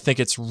why I think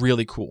it's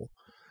really cool.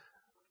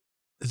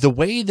 The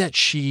way that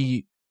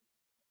she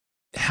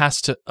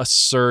has to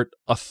assert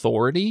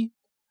authority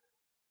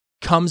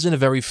comes in a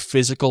very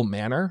physical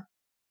manner.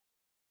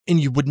 And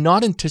you would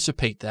not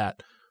anticipate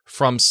that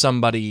from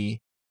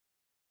somebody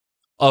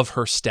of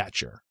her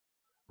stature,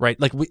 right?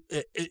 Like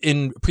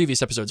in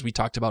previous episodes, we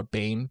talked about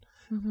Bane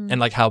and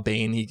like how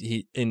Bane,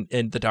 he in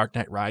The Dark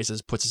Knight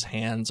Rises, puts his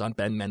hand on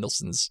Ben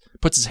Mendelsohn's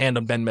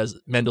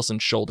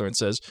shoulder and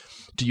says,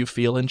 "Do you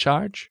feel in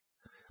charge?"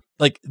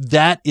 Like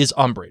that is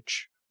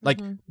Umbridge. Like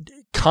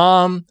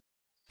calm,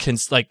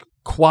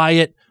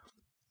 quiet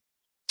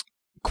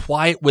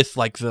with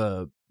like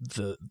the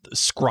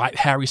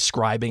Harry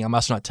scribing, "I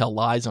must not tell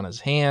lies" on his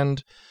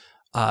hand,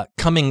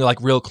 coming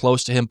like real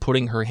close to him,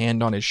 putting her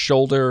hand on his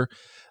shoulder,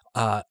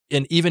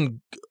 and even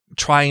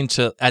trying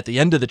to, at the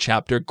end of the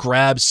chapter,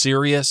 grab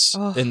Sirius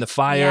in the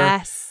fire.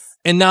 Yes.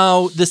 And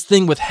now this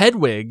thing with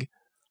Hedwig,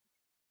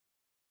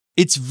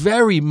 it's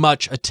very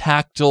much a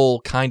tactile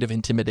kind of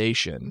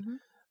intimidation.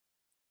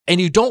 And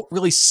you don't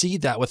really see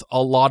that with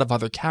a lot of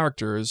other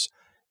characters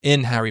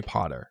in Harry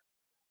Potter,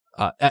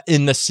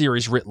 in the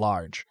series writ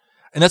large.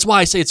 And that's why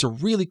I say it's a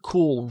really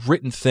cool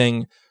written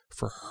thing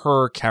for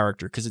her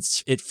character,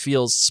 because it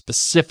feels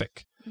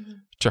specific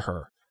to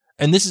her.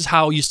 And this is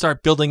how you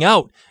start building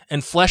out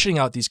and fleshing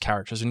out these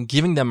characters and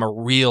giving them a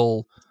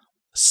real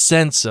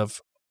sense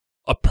of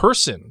a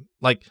person.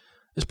 Like,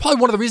 it's probably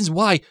one of the reasons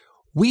why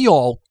we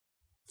all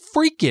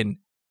freaking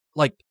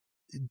like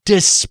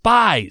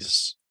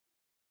despise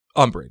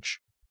Umbridge.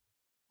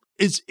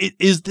 It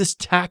is this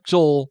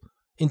tactile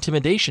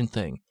intimidation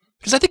thing.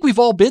 Because I think we've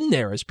all been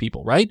there as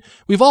people, right?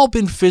 We've all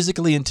been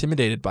physically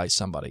intimidated by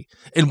somebody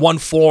in one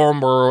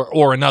form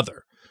or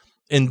another.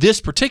 In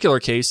this particular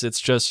case, it's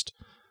just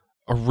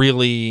a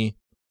really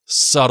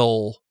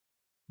subtle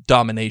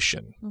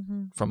domination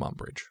from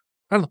Umbridge.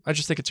 I don't know. I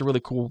just think it's a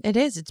really cool... It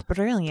is. It's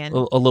brilliant.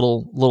 A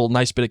little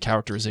nice bit of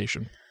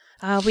characterization.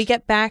 We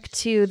get back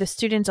to the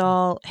students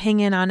all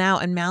hanging on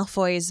out, and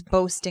Malfoy is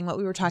boasting what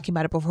we were talking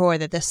about it before,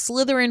 that the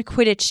Slytherin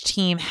Quidditch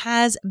team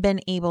has been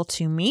able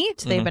to meet.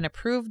 They've been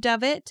approved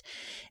of it.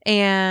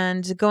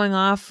 And going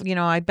off,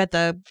 I bet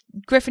the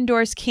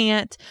Gryffindors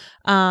can't.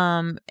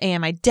 And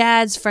my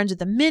dad's friends with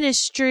the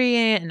Ministry,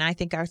 and I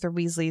think Arthur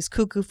Weasley's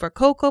cuckoo for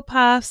Cocoa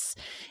Puffs.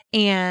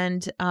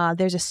 And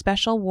there's a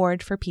special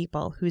ward for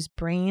people whose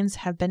brains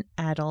have been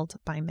addled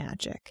by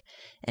magic.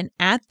 And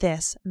at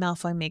this,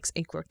 Malfoy makes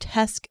a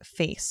grotesque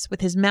face, with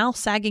his mouth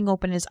sagging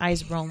open, his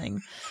eyes rolling.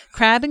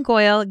 Crabbe and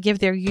Goyle give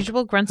their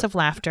usual grunts of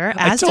laughter,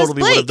 as does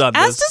Blake.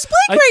 As does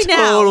Blake right now.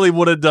 I totally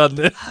would have done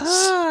this.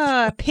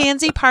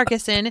 Pansy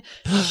Parkinson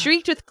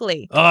shrieked with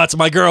glee. Oh, it's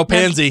my girl,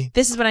 Pansy. Now,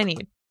 this is what I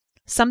need.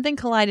 Something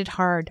collided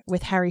hard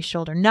with Harry's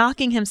shoulder,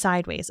 knocking him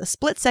sideways. A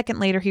split second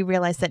later, he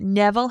realized that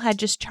Neville had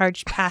just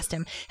charged past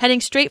him, heading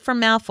straight for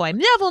Malfoy.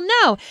 Neville,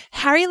 no!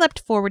 Harry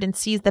leapt forward and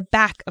seized the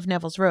back of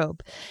Neville's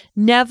robe.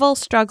 Neville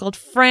struggled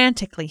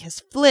frantically,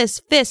 his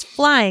fist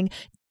flying,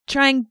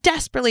 trying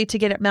desperately to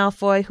get at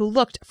Malfoy, who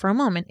looked, for a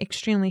moment,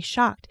 extremely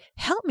shocked.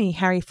 "Help me,"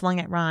 Harry flung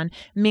at Ron,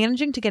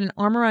 managing to get an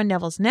arm around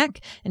Neville's neck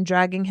and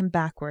dragging him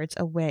backwards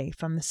away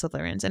from the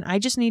Slytherins. And I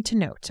just need to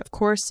note, of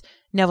course,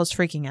 Neville's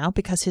freaking out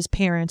because his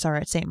parents are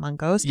at St.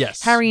 Mungo's.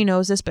 Yes. Harry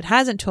knows this, but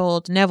hasn't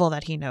told Neville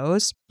that he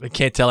knows. I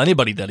can't tell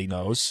anybody that he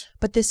knows.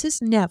 But this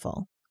is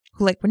Neville,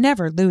 who would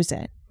never lose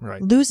it.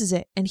 Right. Loses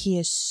it, and he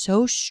is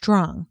so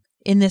strong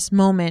in this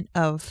moment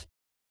of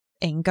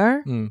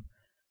anger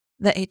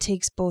that it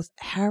takes both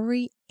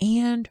Harry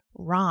and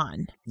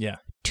Ron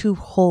to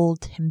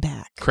hold him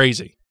back.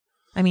 Crazy.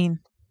 I mean,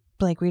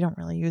 Blake, we don't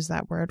really use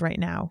that word right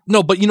now.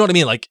 No, but you know what I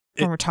mean? Like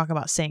when we're talking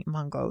about St.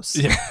 Mungo's.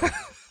 Yeah.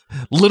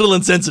 Little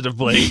insensitive,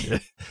 Blake.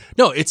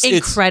 No, it's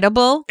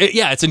incredible.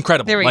 It's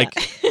incredible. There we go.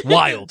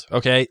 Wild.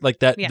 Okay, like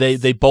that.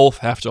 Yes. They both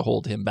have to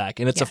hold him back,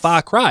 and it's a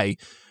far cry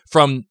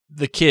from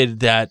the kid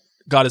that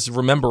got his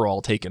remember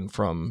all taken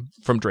from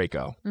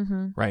Draco,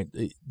 right?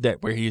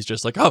 That where he's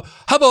just like, oh,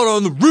 how about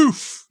on the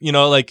roof? You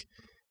know, like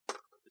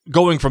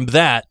going from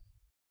that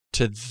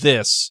to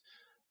this,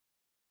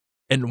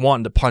 and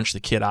wanting to punch the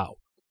kid out,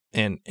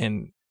 and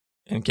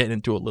getting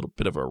into a little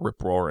bit of a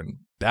rip roaring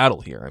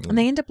battle here. I mean, and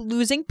they end up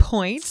losing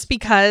points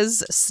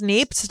because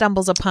Snape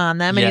stumbles upon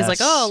them, and he's like,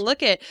 "Oh,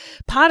 look at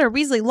Potter,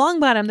 Weasley,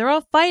 Longbottom. They're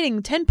all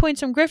fighting. 10 points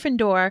from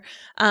Gryffindor."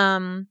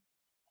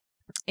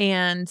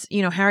 And,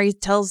 you know, Harry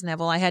tells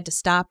Neville, "I had to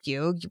stop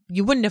you.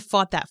 You wouldn't have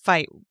fought that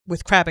fight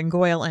with Crabbe and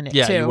Goyle in it, too."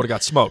 Yeah, you would have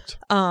got smoked.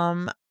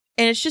 And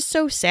it's just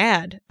so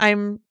sad. I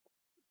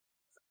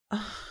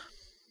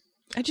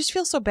just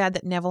feel so bad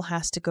that Neville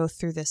has to go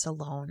through this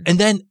alone. And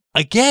then,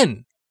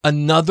 again,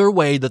 another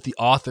way that the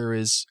author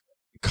is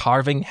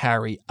carving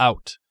Harry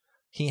out.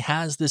 He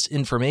has this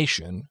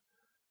information,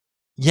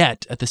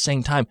 yet, at the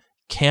same time,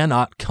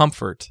 cannot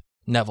comfort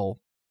Neville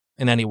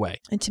in any way.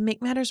 And to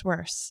make matters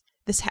worse,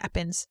 this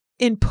happens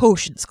in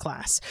potions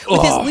class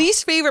with his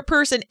least favorite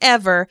person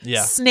ever,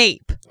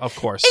 Snape. Of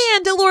course.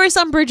 And Dolores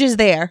Umbridge is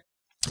there.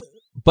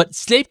 But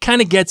Snape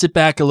kind of gets it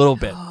back a little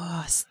bit.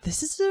 Oh,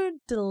 this is a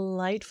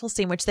delightful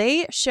scene, which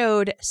they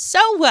showed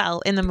so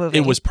well in the movie.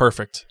 It was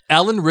perfect.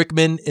 Alan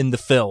Rickman in the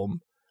film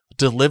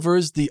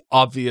delivers the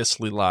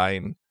obviously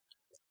line.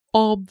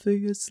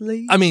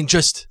 Obviously. I mean,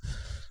 just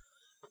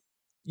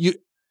you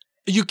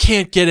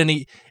can't get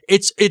any.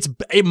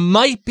 It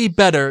might be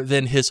better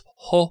than his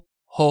ho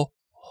ho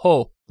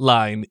ho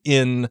line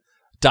in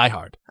Die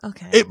Hard.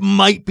 Okay. It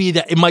might be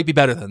that. It might be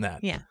better than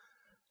that. Yeah.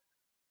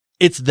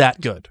 It's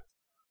that good.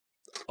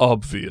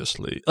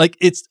 Obviously. Like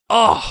it's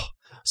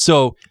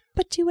so.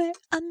 But you were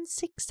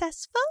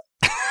unsuccessful.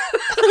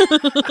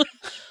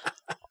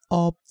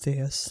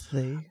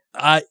 Obviously.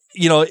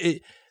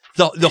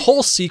 The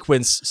whole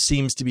sequence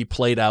seems to be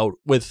played out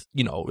with,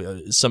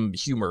 some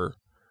humor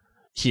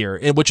here,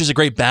 which is a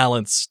great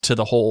balance to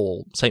the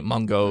whole St.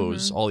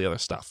 Mungo's, all the other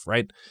stuff,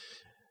 right?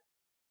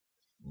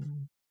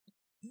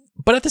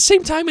 But at the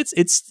same time,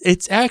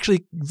 it's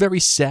actually very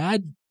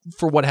sad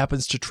for what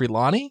happens to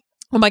Trelawney.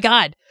 Oh my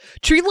God.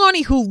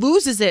 Trelawney, who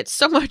loses it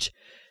so much,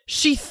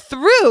 she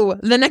threw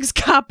the next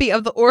copy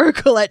of the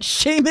Oracle at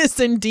Seamus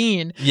and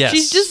Dean. Yes.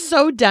 She's just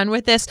so done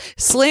with this,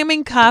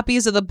 slamming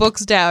copies of the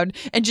books down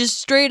and just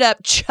straight up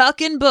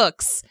chucking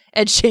books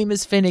at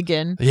Seamus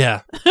Finnegan.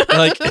 Yeah.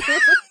 Like,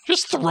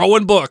 just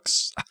throwing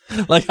books.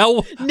 Like,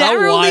 how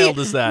wild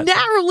is that?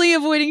 Narrowly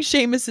avoiding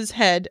Seamus's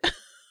head.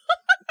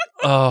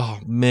 Oh,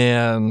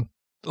 man.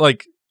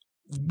 Like,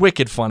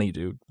 wicked funny,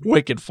 dude.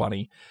 Wicked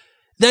funny.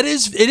 It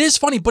is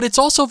funny, but it's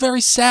also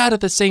very sad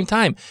at the same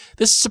time.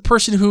 This is a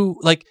person who,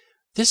 like,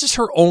 this is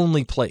her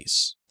only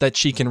place that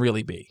she can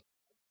really be.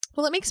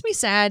 Well, it makes me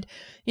sad.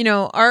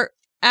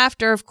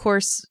 After, of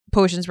course,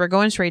 potions, we're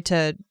going straight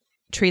to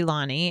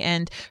Trelawney,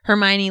 and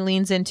Hermione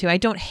leans into, "I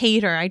don't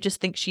hate her. I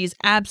just think she's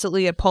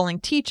absolutely a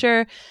appalling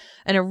teacher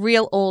and a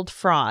real old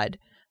fraud."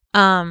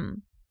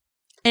 And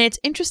it's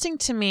interesting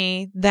to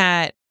me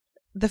that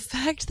the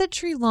fact that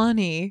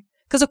Trelawney...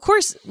 Because, of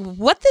course,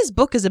 what this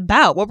book is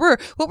about, what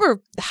we're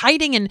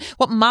hiding and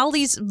what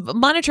Molly's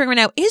monitoring right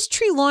now is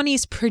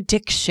Trelawney's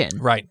prediction.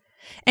 Right.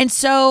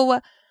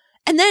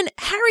 And then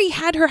Harry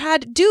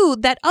had do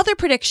that other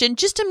prediction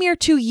just a mere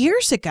 2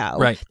 years ago.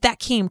 Right. That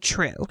came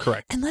true.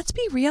 Correct. And let's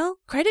be real,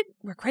 credit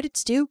where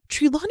credit's due.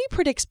 Trelawney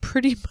predicts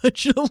pretty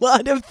much a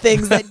lot of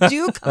things that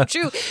do come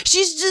true.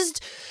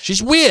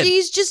 She's weird.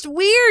 She's just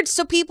weird.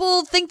 So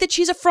people think that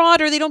she's a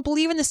fraud or they don't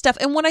believe in this stuff.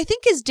 And what I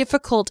think is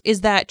difficult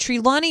is that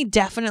Trelawney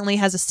definitely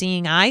has a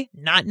seeing eye.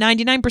 Not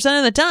 99%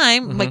 of the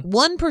time, like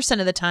 1%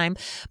 of the time.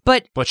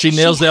 But she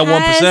nails that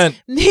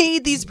 1%.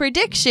 Made these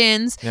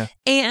predictions. Yeah.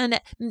 And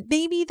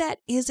maybe that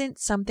isn't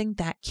something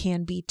that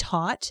can be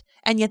taught,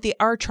 and yet they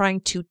are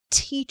trying to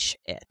teach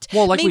it.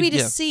 Well, like maybe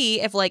to see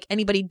if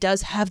anybody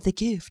does have the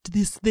gift,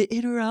 the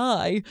inner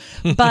eye.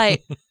 But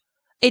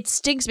it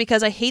stinks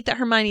because I hate that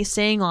Hermione's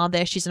saying all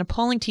this. She's an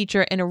appalling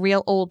teacher and a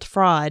real old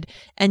fraud,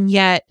 and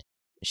yet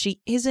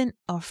she isn't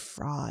a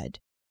fraud.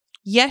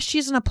 Yes,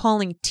 she's an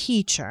appalling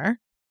teacher.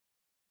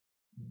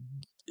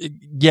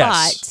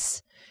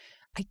 Yes.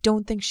 But I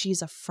don't think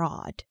she's a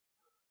fraud.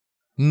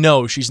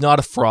 No, she's not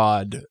a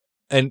fraud.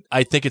 And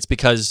I think it's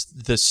because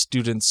the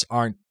students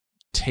aren't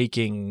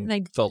taking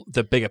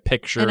the bigger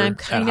picture. And I'm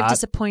kind of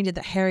disappointed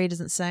that Harry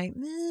doesn't say,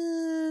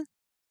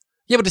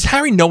 Yeah, but does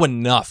Harry know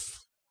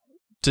enough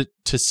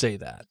to say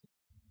that?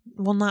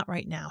 Well, not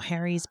right now.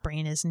 Harry's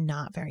brain is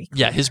not very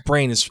clear. Yeah, his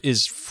brain is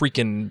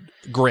freaking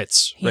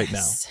grits right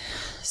now.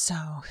 So,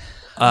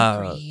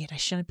 agreed. I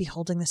shouldn't be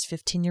holding this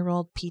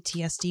 15-year-old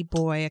PTSD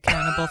boy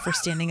accountable for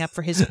standing up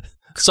for his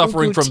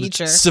suffering from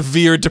teacher.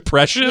 Severe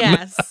depression.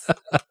 Yes.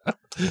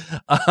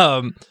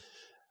 I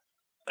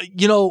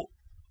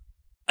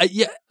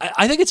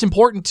think it's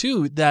important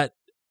too that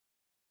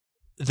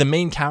the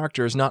main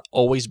characters not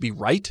always be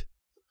right.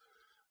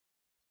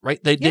 Right?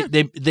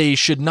 They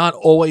should not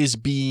always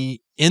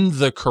be in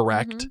the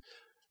correct,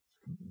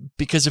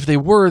 because if they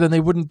were, then they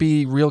wouldn't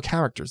be real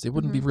characters. They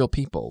wouldn't be real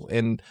people.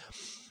 And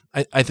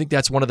I think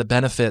that's one of the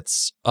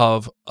benefits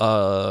of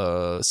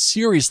a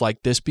series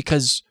like this,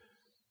 because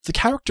the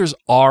characters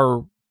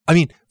are, I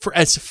mean, for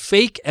as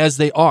fake as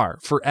they are,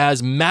 for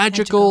as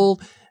magical.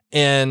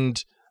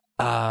 And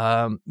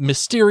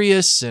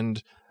mysterious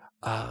and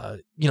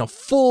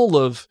full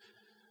of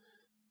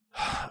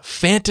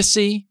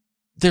fantasy,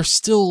 they're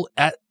still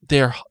at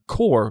their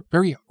core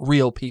very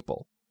real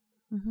people.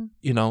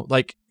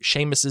 Like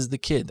Seamus is the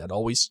kid that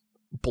always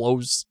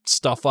blows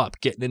stuff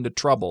up, getting into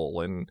trouble,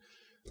 and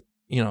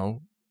the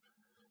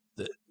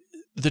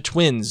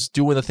twins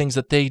doing the things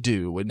that they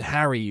do, and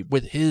Harry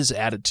with his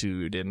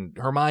attitude, and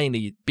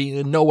Hermione being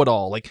a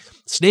know-it-all. Like,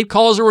 Snape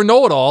calls her a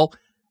know-it-all,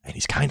 and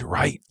he's kind of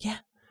right. Yeah.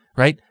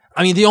 Right?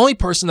 I mean, the only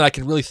person that I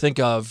can really think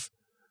of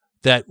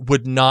that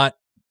would not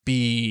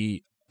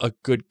be a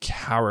good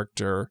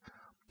character,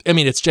 I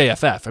mean, it's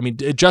JFF. I mean,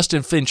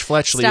 Justin Finch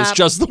Fletchley is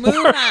just the Move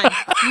worst. on.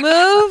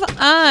 Move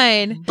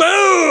on.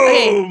 Boom!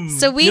 Okay,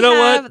 so we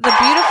have the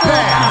beautiful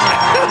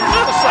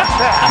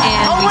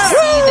and we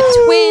see the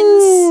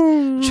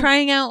twins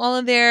trying out all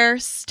of their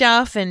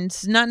stuff and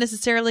not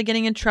necessarily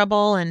getting in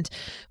trouble, and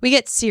we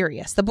get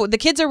Sirius. The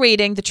kids are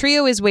waiting. The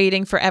trio is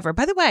waiting forever.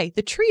 By the way,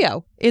 the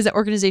trio is an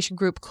organization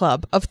group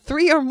club of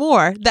 3 or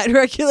more that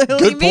regularly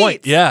Good point.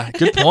 meets. Yeah,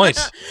 good point.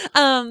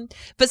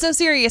 But so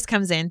Sirius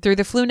comes in through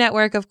the Flu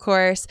Network, of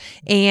course,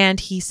 and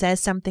he says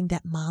something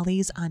that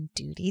Molly's on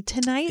duty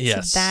tonight.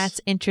 Yes. So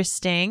that's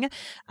interesting.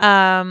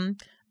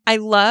 I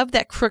love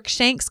that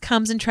Crookshanks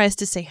comes and tries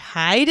to say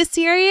hi to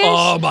Sirius.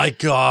 Oh my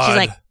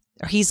God.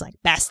 He's like,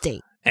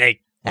 bestie.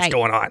 Hey, what's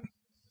going on?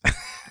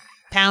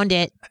 Pound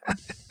it.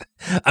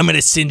 I'm going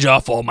to singe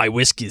off all my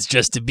whiskeys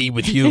just to be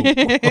with you.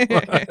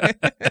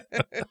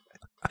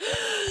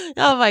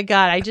 Oh my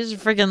God. I just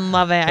freaking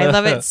love it. I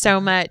love it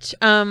so much.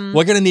 We're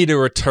going to need a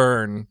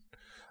return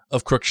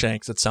of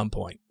Crookshanks at some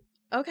point.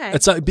 Okay.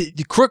 It's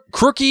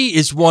Crookie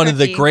is one of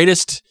the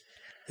greatest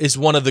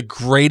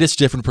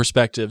different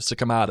perspectives to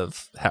come out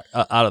of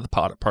the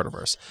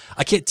Potterverse.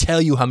 I can't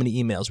tell you how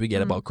many emails we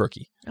get about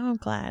Crookie. Oh, I'm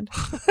glad.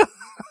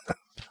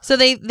 So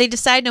they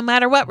decide no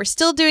matter what, we're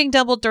still doing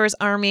Dumbledore's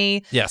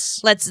army. Yes.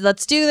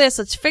 Let's do this.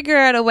 Let's figure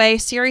out a way.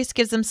 Sirius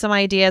gives them some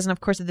ideas. And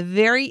of course, at the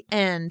very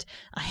end,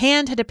 a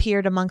hand had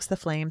appeared amongst the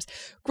flames,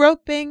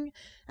 groping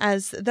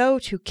as though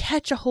to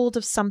catch a hold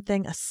of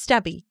something, a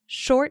stubby,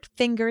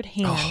 short-fingered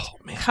hand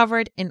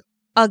covered in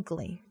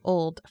ugly,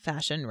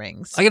 old-fashioned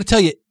rings. I got to tell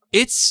you,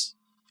 it's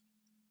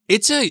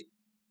a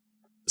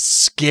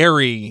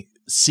scary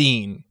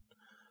scene.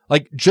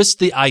 Like, just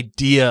the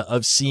idea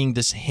of seeing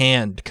this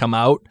hand come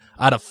out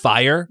of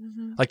fire,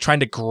 like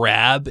trying to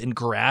grab and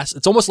grasp.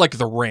 It's almost like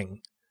The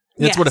Ring.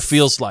 That's what it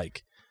feels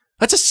like.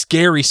 That's a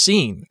scary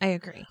scene. I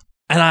agree.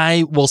 And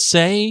I will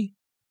say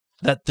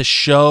that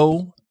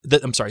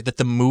that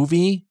the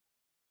movie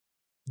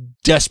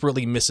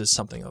desperately misses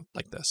something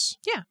like this.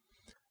 Yeah.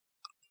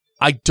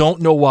 I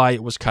don't know why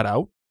it was cut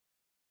out.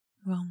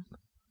 Well,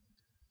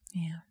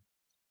 yeah.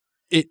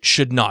 It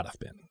should not have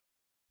been.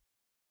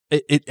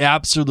 It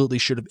absolutely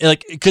should have.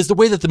 Like, because the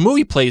way that the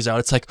movie plays out,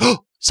 it's like,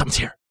 oh, something's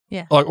here.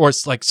 Yeah. Or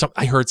it's like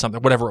I heard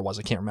something, whatever it was,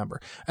 I can't remember.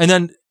 And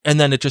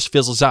then it just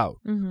fizzles out.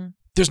 Mm-hmm.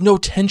 There's no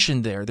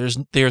tension there.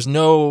 There's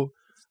no.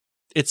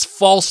 It's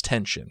false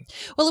tension.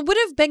 Well, it would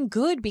have been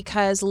good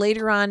because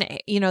later on,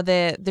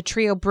 the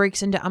trio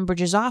breaks into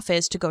Umbridge's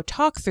office to go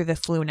talk through the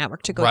Flu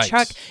Network, to go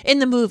check in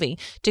the movie,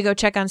 to go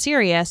check on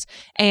Sirius.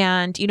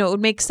 And, it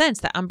would make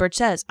sense that Umbridge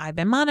says, I've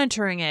been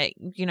monitoring it,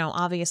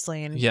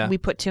 obviously. And we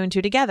put 2 and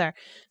 2 together.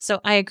 So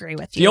I agree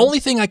with you. The only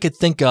thing I could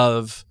think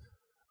of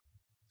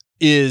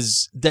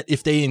is that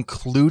if they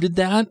included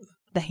that,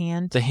 the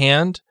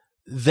hand,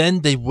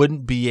 then they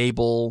wouldn't be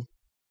able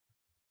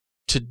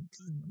to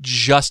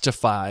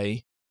justify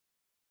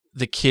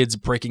the kids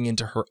breaking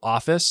into her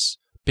office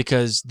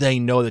because they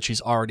know that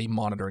she's already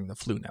monitoring the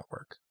Flu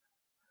Network.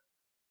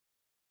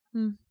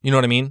 You know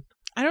what I mean?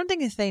 I don't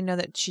think if they know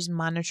that she's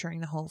monitoring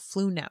the whole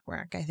Flu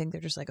Network. I think they're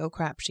just like, oh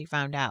crap, she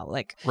found out.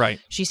 Like,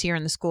 she's here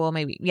in the school.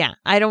 Maybe, yeah.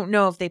 I don't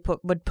know if they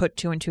would put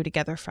 2 and 2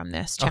 together from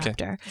this chapter.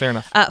 Okay, fair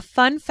enough.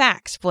 Fun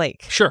facts,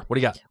 Blake. Sure. What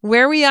do you got?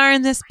 Where we are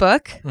in this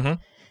book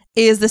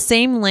is the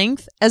same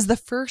length as the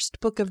first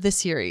book of the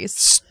series.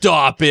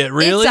 Stop it!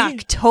 Really?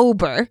 It's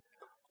October.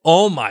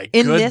 Oh my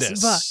goodness! In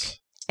this book.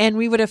 And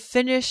we would have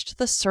finished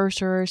the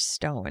Sorcerer's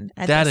Stone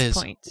at this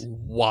point. That is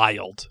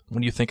wild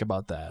when you think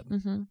about that.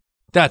 Mm-hmm.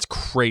 That's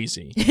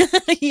crazy.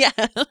 Yeah.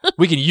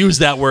 We can use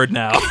that word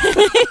now. Now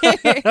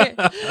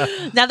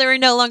that we're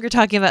no longer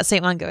talking about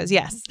St. Mungo's,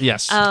 yes.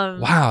 Yes.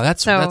 Wow,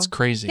 that's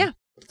crazy. Yeah.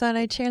 Thought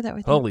I'd share that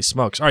with you. Holy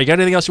smokes. All right, you got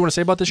anything else you want to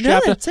say about this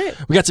chapter? No, that's it.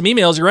 We got some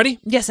emails. You ready?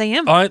 Yes, I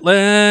am. All right,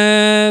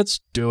 let's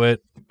do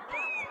it.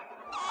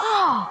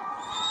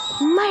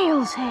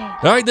 Mail's here.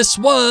 All right, this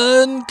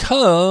one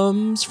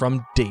comes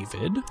from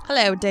David.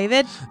 Hello,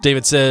 David.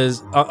 David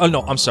says,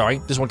 no, I'm sorry.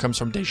 This one comes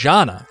from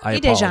Dejana. I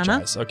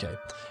apologize. Okay.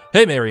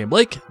 Hey, Mary and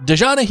Blake.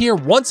 Dejana here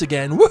once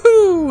again.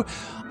 Woohoo!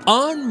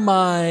 On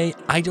my,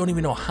 I don't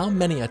even know how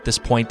many at this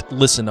point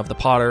listen of the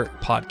Potter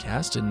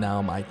podcast, and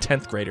now my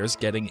 10th graders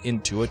getting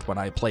into it when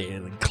I play it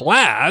in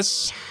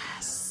class.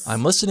 Yes.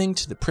 I'm listening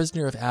to The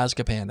Prisoner of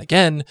Azkaban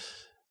again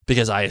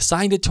because I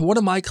assigned it to one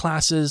of my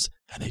classes,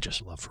 and they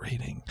just love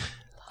reading.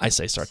 I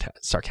say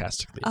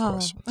sarcastically, of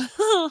course.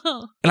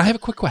 And I have a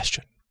quick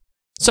question.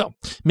 So,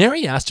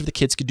 Mary asked if the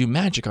kids could do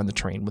magic on the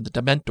train when the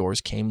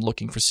Dementors came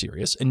looking for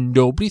Sirius, and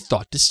nobody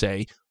thought to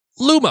say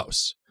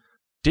Lumos.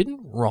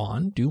 Didn't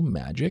Ron do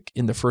magic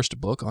in the first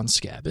book on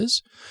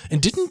Scabies?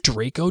 And didn't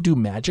Draco do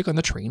magic on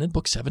the train in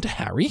book 7 to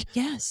Harry?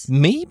 Yes.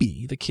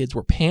 Maybe the kids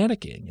were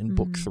panicking in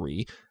book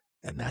 3,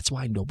 and that's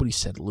why nobody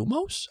said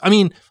Lumos? I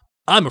mean,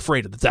 I'm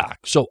afraid of the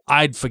dark, so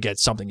I'd forget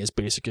something as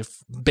basic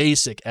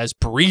as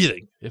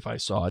breathing if I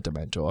saw a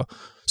Dementor.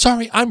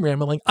 Sorry, I'm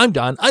rambling. I'm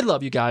done. I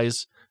love you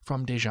guys.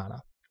 From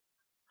Dejana.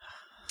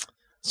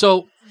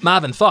 So,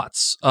 Marvin,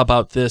 thoughts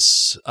about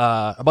this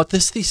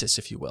thesis,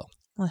 if you will?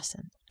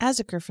 Listen, as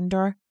a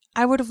Gryffindor,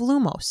 I would have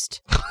Lumosed.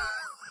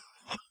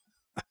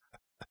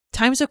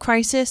 Times of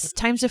crisis,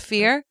 times of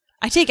fear,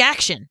 I take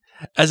action.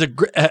 As a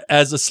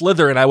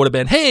Slytherin, I would have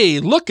been, hey,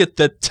 look at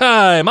the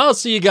time. I'll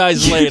see you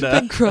guys later.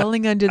 You've been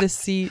crawling under the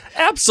seat.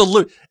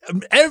 Absolutely.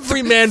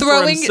 Every man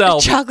for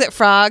himself. Throwing chocolate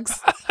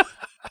frogs.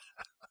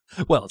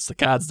 Well, it's the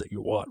cards that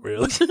you want,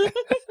 really.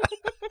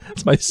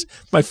 It's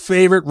my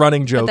favorite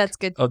running joke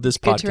of this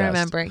podcast. Good to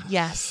remember.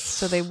 Yes.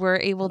 So they were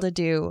able to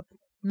do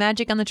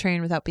magic on the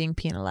train without being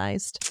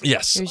penalized.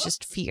 Yes. It was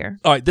just fear.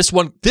 All right, this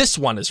one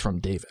is from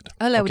David.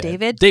 Hello,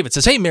 David. David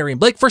says, hey, Mary and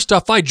Blake. First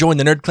off, I joined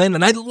the Nerd Clan,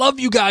 and I love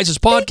you guys as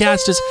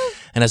podcasters.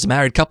 And as a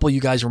married couple, you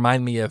guys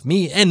remind me of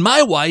me and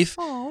my wife.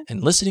 Aww.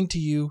 And listening to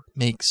you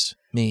makes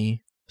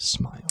me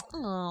smile.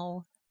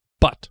 Oh.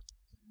 But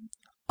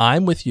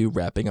I'm with you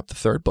wrapping up the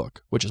third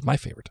book, which is my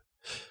favorite.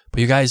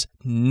 But you guys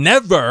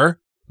never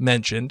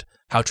mentioned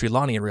how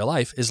Trelawney in real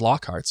life is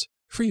Lockhart's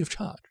free of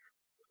charge.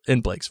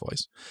 In Blake's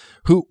voice,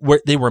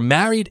 they were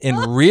married in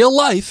real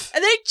life,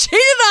 and they cheated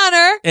on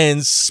her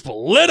and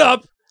split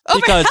up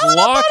because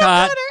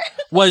Lockhart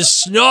was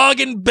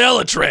snogging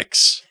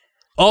Bellatrix.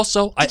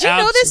 Also, did you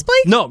know this,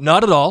 Blake? No,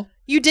 not at all.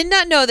 You did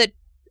not know that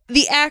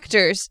the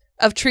actors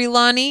of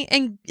Trelawney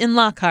and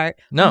Lockhart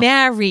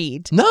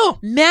married. No,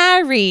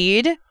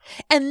 married,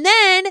 and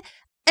then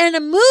in a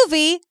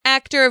movie,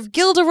 actor of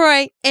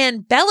Gilderoy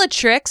and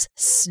Bellatrix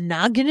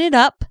snogging it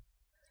up.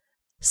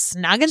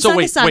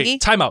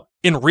 Wait, time out.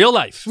 In real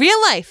life. Real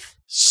life.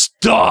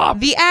 Stop.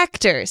 The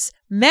actors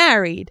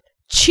married,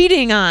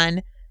 cheating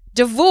on,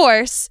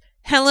 divorce,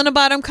 Helena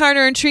Bonham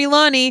Carter and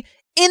Trelawney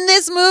in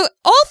this movie.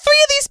 All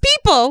three of these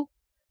people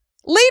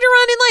later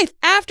on in life,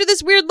 after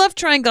this weird love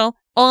triangle,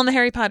 all in the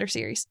Harry Potter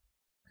series.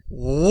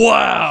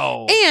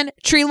 Wow. And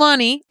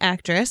Trelawney,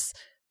 actress,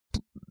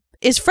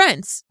 is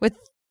friends with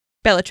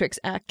Bellatrix,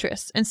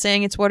 actress, and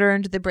saying it's water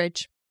under the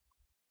bridge.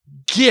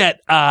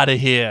 Get out of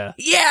here.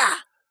 Yeah.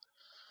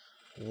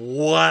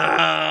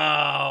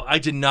 Wow. I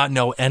did not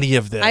know any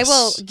of this. I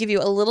will give you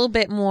a little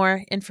bit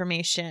more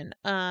information.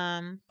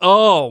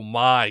 Oh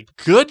my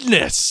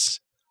goodness.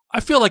 I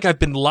feel like I've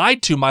been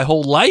lied to my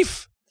whole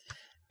life.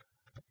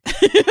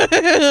 How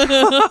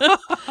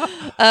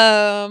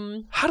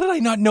did I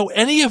not know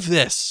any of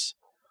this?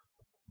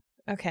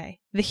 Okay.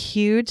 The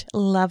huge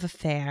love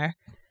affair.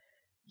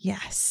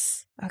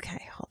 Yes.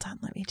 Okay, hold on.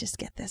 Let me just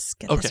get this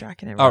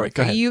rocking and rolling. All right,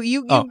 go ahead.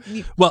 You.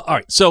 Well, all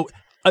right. So,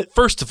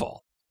 first of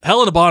all,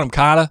 Helena Bonham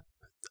Carter,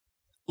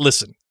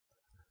 listen,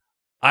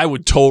 I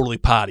would totally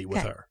party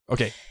with her.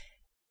 Okay.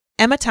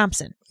 Emma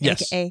Thompson,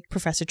 yes. a.k.a.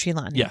 Professor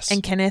Trelawney. Yes.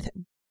 And Kenneth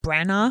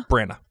Branagh,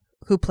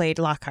 who played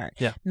Lockhart,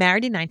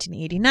 married in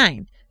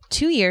 1989,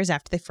 2 years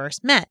after they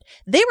first met.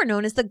 They were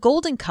known as the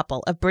golden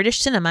couple of British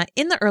cinema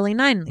in the early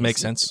 90s.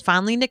 Makes sense.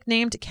 Fondly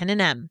nicknamed Ken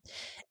and Em.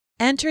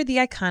 Enter the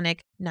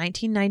iconic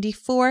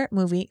 1994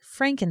 movie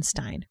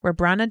Frankenstein, where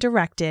Branagh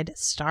directed,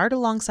 starred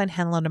alongside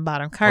Helena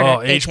Bonham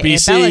Carter,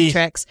 HBC.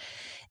 Bellatrix,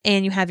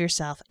 and you have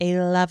yourself a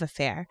love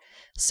affair.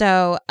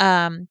 So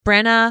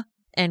Branagh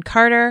and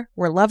Carter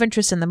were love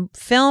interests in the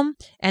film,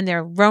 and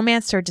their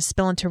romance started to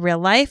spill into real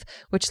life,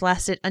 which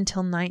lasted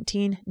until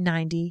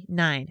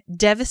 1999.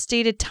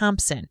 Devastated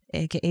Thompson,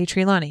 a.k.a.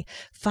 Trelawney,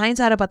 finds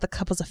out about the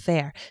couple's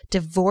affair,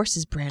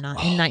 divorces Branagh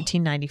in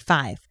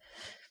 1995.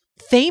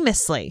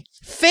 Famously,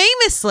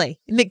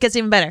 it gets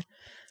even better.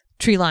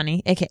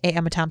 Trelawney, a.k.a.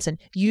 Emma Thompson,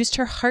 used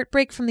her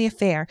heartbreak from the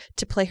affair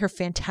to play her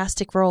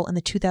fantastic role in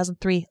the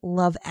 2003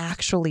 Love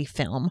Actually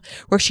film,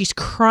 where she's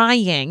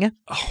crying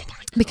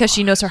because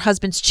she knows her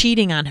husband's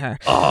cheating on her.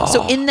 Oh.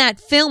 So in that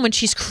film, when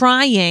she's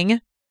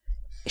crying,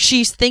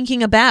 she's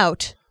thinking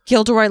about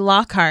Gilderoy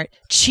Lockhart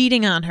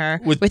cheating on her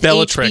with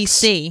Bellatrix.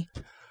 HBC.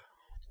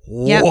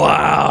 Yep.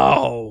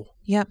 Wow.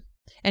 Yep.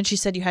 And she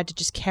said you had to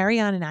just carry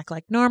on and act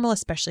like normal,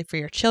 especially for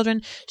your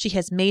children. She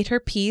has made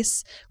her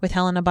peace with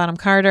Helena Bonham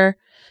Carter,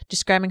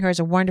 describing her as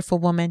a wonderful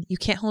woman. You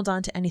can't hold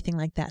on to anything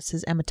like that,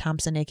 says Emma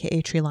Thompson,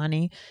 a.k.a.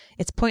 Trelawney.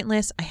 It's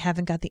pointless. I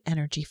haven't got the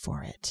energy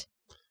for it.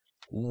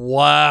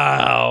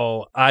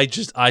 Wow. I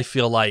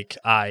feel like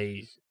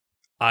I've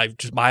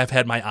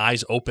had my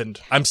eyes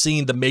opened. I'm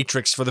seeing The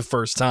Matrix for the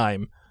first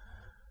time.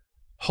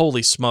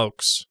 Holy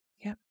smokes.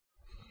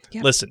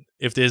 Yep. Listen,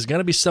 if there's going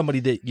to be somebody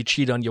that you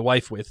cheat on your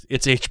wife with,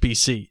 it's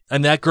HBC.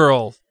 And that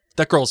girl's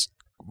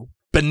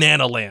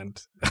banana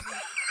land.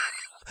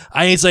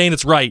 I ain't saying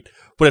it's right,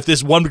 but if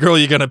there's one girl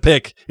you're going to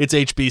pick, it's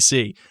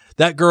HBC.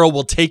 That girl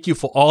will take you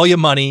for all your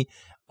money,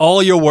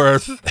 all your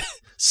worth,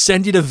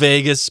 send you to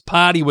Vegas,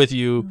 party with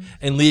you,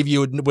 and leave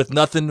you with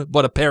nothing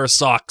but a pair of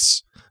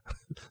socks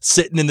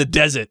sitting in the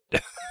desert. Oh,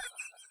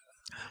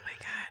 my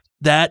God.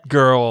 That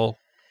girl.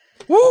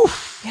 Woo!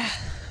 Yeah.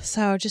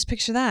 So just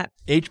picture that.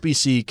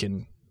 HBC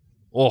can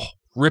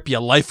rip your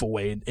life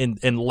away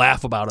and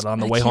laugh about it on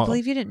the way home. I can't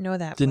believe you didn't know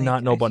that. Did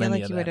not know about any of that. I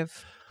feel like you would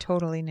have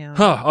totally known.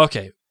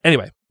 Okay.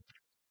 Anyway,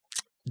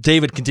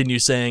 David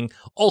continues saying,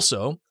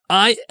 also,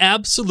 I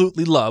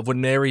absolutely love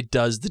when Mary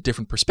does the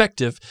different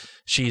perspective.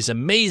 She's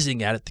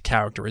amazing at it, the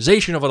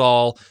characterization of it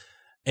all,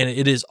 and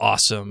it is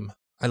awesome.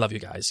 I love you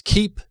guys.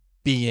 Keep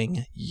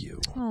being you.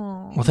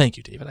 Aww. Well, thank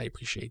you, David. I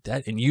appreciate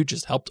that. And you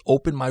just helped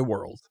open my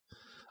world.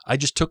 I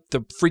just took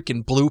the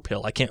freaking blue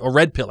pill. Or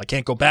red pill. I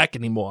can't go back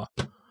anymore.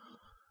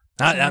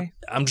 I'm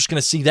just going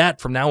to see that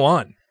from now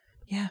on.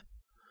 Yeah.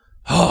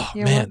 Oh,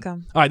 You're man.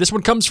 welcome. All right, this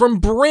one comes from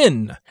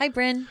Bryn. Hi,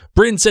 Bryn.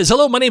 Bryn says,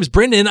 hello, my name is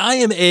Bryn, and I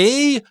am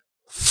a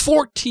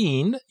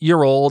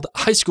 14-year-old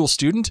high school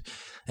student,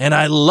 and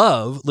I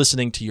love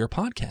listening to your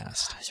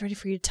podcast. I was ready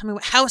for you to tell me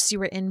what house you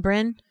were in,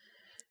 Bryn.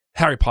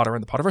 Harry Potter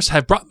and the Potterverse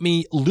have brought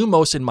me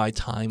Lumos in my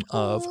time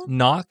of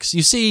Nox.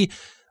 You see,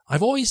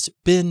 I've always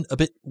been a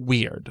bit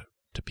weird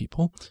to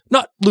people.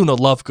 Not Luna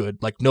Lovegood,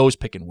 like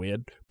nose-picking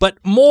weird, but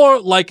more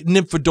like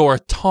Nymphadora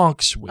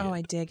Tonks weird. Oh,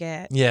 I dig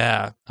it.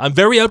 Yeah. I'm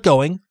very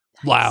outgoing,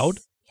 loud,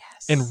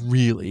 yes, and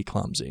really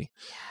clumsy.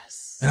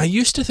 Yes. And I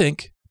used to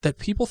think that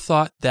people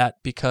thought that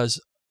because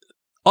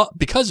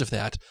of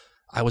that,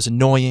 I was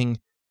annoying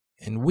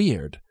and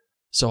weird,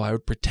 so I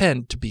would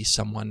pretend to be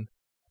someone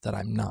that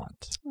I'm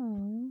not.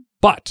 Aww.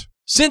 But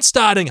since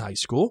starting high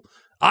school,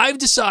 I've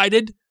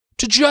decided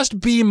to just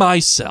be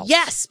myself.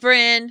 Yes,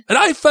 Bryn. And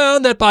I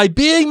found that by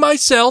being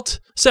myself,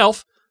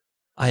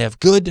 I have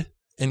good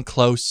and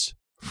close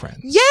friends.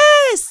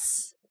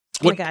 Yes!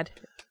 Oh my God.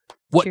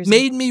 What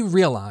made me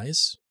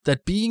realize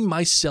that being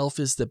myself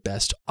is the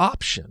best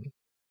option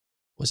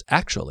was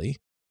actually...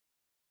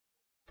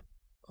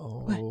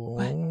 What?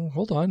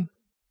 Hold on.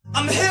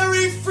 I'm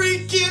Harry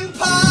freaking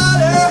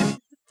Potter!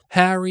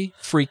 Harry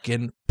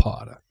freaking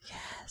Potter.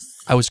 Yes.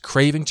 I was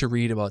craving to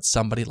read about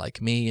somebody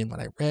like me, and when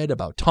I read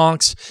about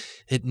Tonks,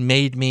 it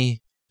made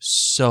me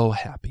so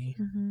happy.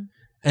 Mm-hmm.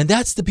 And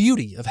that's the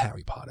beauty of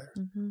Harry Potter.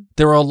 Mm-hmm.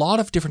 There are a lot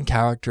of different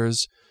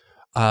characters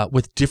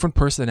with different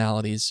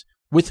personalities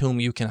with whom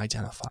you can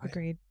identify.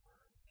 Agreed.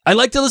 I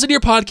like to listen to your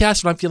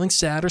podcast when I'm feeling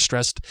sad or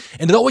stressed,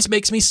 and it always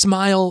makes me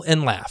smile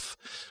and laugh.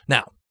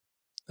 Now,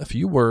 a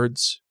few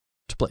words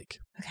to Blake.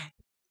 Okay.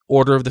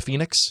 Order of the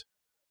Phoenix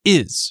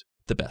is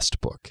the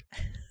best book.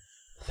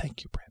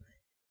 Thank you, Brent.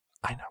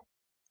 I know.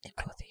 In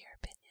both of your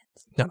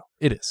opinions. No,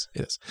 it is.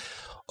 It is.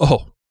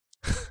 Oh.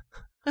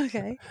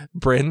 Okay.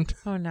 Bryn.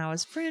 Oh, no.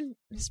 Is Bryn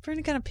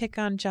going to pick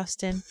on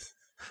Justin?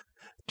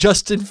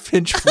 Justin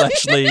Finch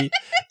Fletchley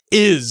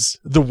is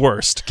the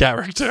worst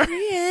character.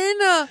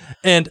 Bryn.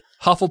 And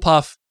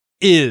Hufflepuff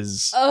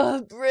is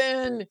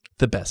Bryn.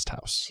 the best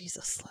house. She's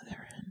a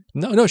Slytherin.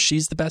 No,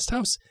 she's the best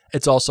house.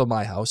 It's also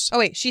my house. Oh,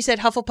 wait. She said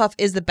Hufflepuff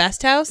is the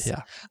best house?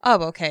 Yeah.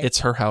 Oh, okay. It's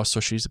her house, so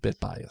she's a bit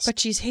biased. But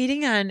she's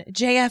hating on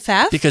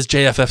JFF? Because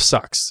JFF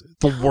sucks.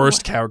 The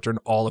worst character in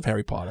all of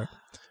Harry Potter.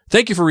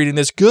 Thank you for reading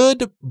this.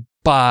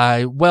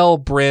 Goodbye. Well,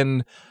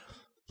 Bryn,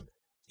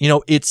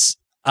 it's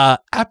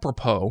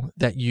apropos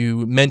that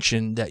you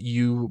mentioned that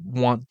you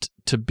want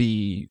to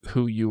be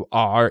who you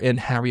are, and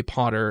Harry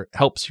Potter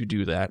helps you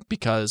do that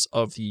because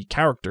of the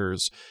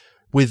characters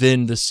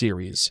within the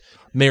series.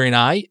 Mary and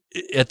I,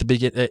 at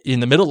the in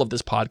the middle of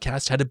this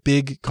podcast, had a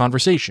big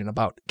conversation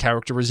about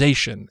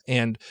characterization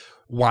and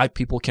why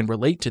people can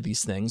relate to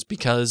these things,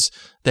 because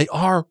they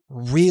are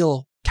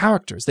real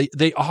characters.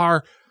 They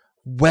are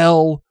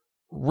well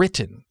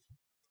written,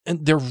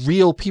 and they're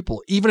real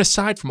people. Even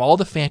aside from all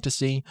the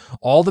fantasy,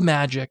 all the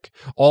magic,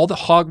 all the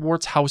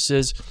Hogwarts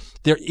houses,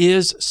 there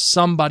is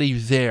somebody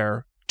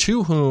there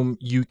to whom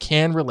you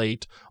can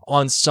relate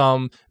on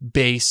some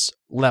base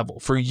level.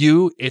 For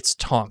you, it's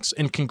Tonks,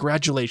 and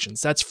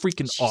congratulations. That's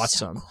freaking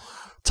awesome. So cool.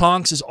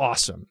 Tonks is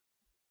awesome.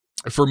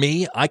 For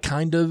me, I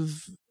kind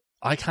of,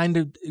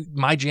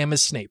 my jam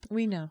is Snape.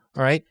 We know.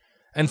 All right.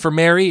 And for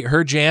Mary,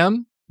 her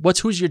jam,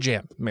 who's your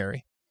jam,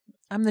 Mary?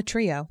 I'm the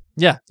trio.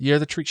 Yeah, you're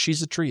the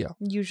she's the trio.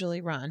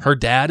 Usually Ron. Her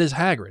dad is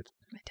Hagrid.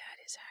 My dad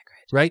is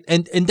Hagrid. Right?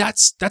 And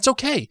that's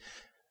okay.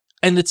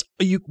 And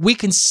we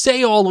can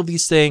say all of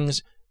these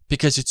things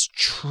because it's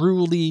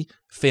truly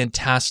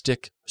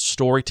fantastic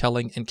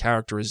storytelling and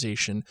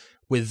characterization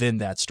within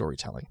that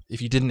storytelling.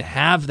 If you didn't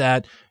have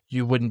that,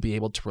 you wouldn't be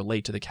able to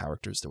relate to the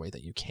characters the way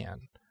that you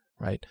can,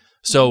 right?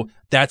 So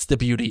that's the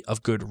beauty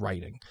of good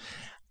writing.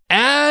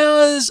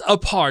 As a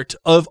part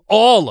of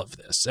all of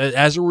this,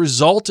 as a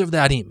result of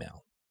that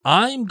email,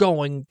 I'm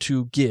going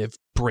to give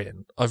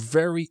Bryn a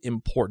very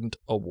important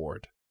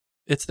award.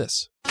 It's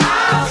this.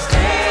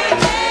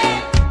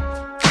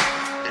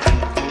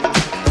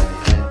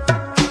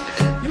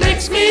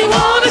 Makes me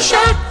want to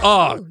shout.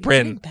 Oh,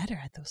 Bryn. Better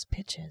at those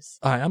pitches.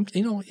 I'm.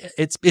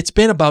 It's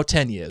been about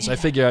 10 years. I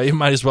figure you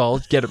might as well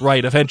get it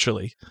right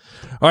eventually.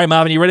 All right,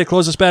 Marvin, you ready to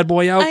close this bad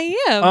boy out? I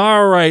am.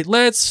 All right,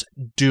 let's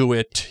do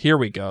it. Here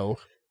we go.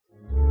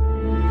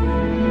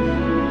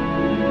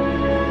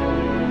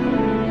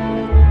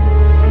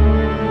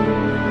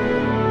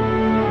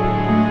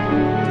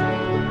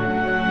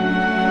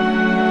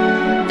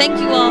 Thank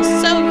you all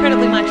so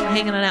incredibly much for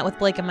hanging on out with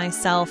Blake and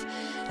myself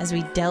as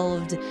we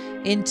delved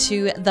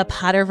into the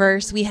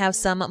Potterverse. We have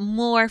some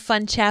more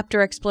fun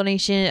chapter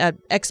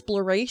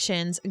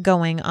explorations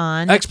going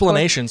on.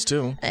 Explanations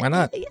too. Why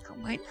not? Yeah,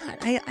 why not?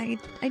 I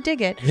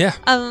dig it. Yeah.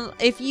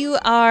 If you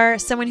are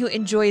someone who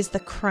enjoys The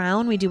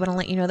Crown, we do want to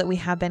let you know that we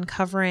have been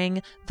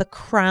covering The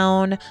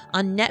Crown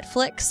on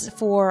Netflix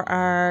for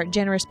our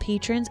generous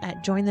patrons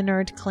at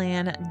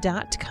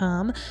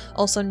jointhenerdclan.com.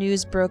 Also,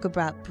 news broke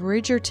about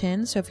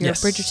Bridgerton. So if you're a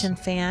Bridgerton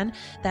fan,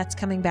 that's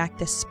coming back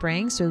this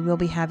spring. So we will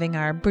be having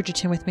our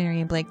Bridgerton with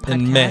Mary and Blake podcast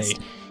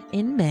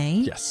in May.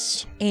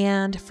 Yes.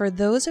 And for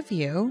those of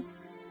you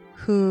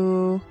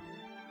who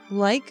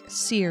like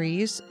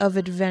series of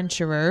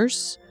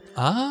adventurers,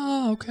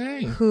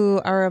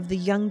 who are of the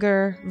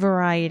younger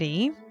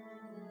variety,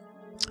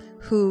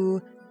 who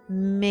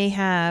may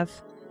have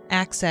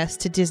access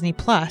to Disney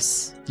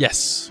Plus,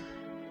 yes,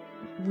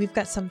 we've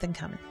got something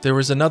coming. There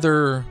was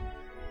another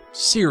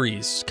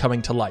series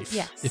coming to life,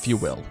 yes, if you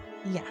will.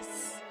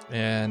 Yes.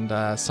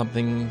 And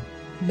something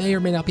may or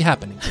may not be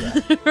happening to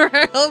that.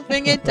 We're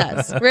hoping it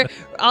does.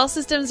 All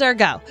systems are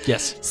go.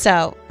 Yes.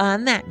 So,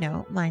 on that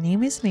note, my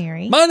name is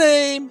Mary. My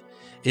name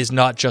is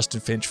not Justin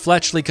Finch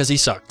Fletchley because he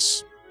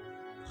sucks.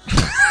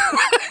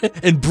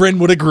 And Bryn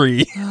would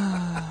agree.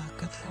 Oh,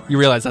 good Lord. You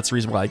realize that's the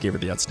reason why I gave her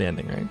the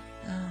outstanding, right?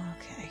 Oh,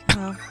 okay.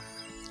 Well,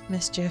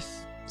 mischief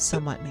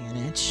somewhat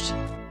managed.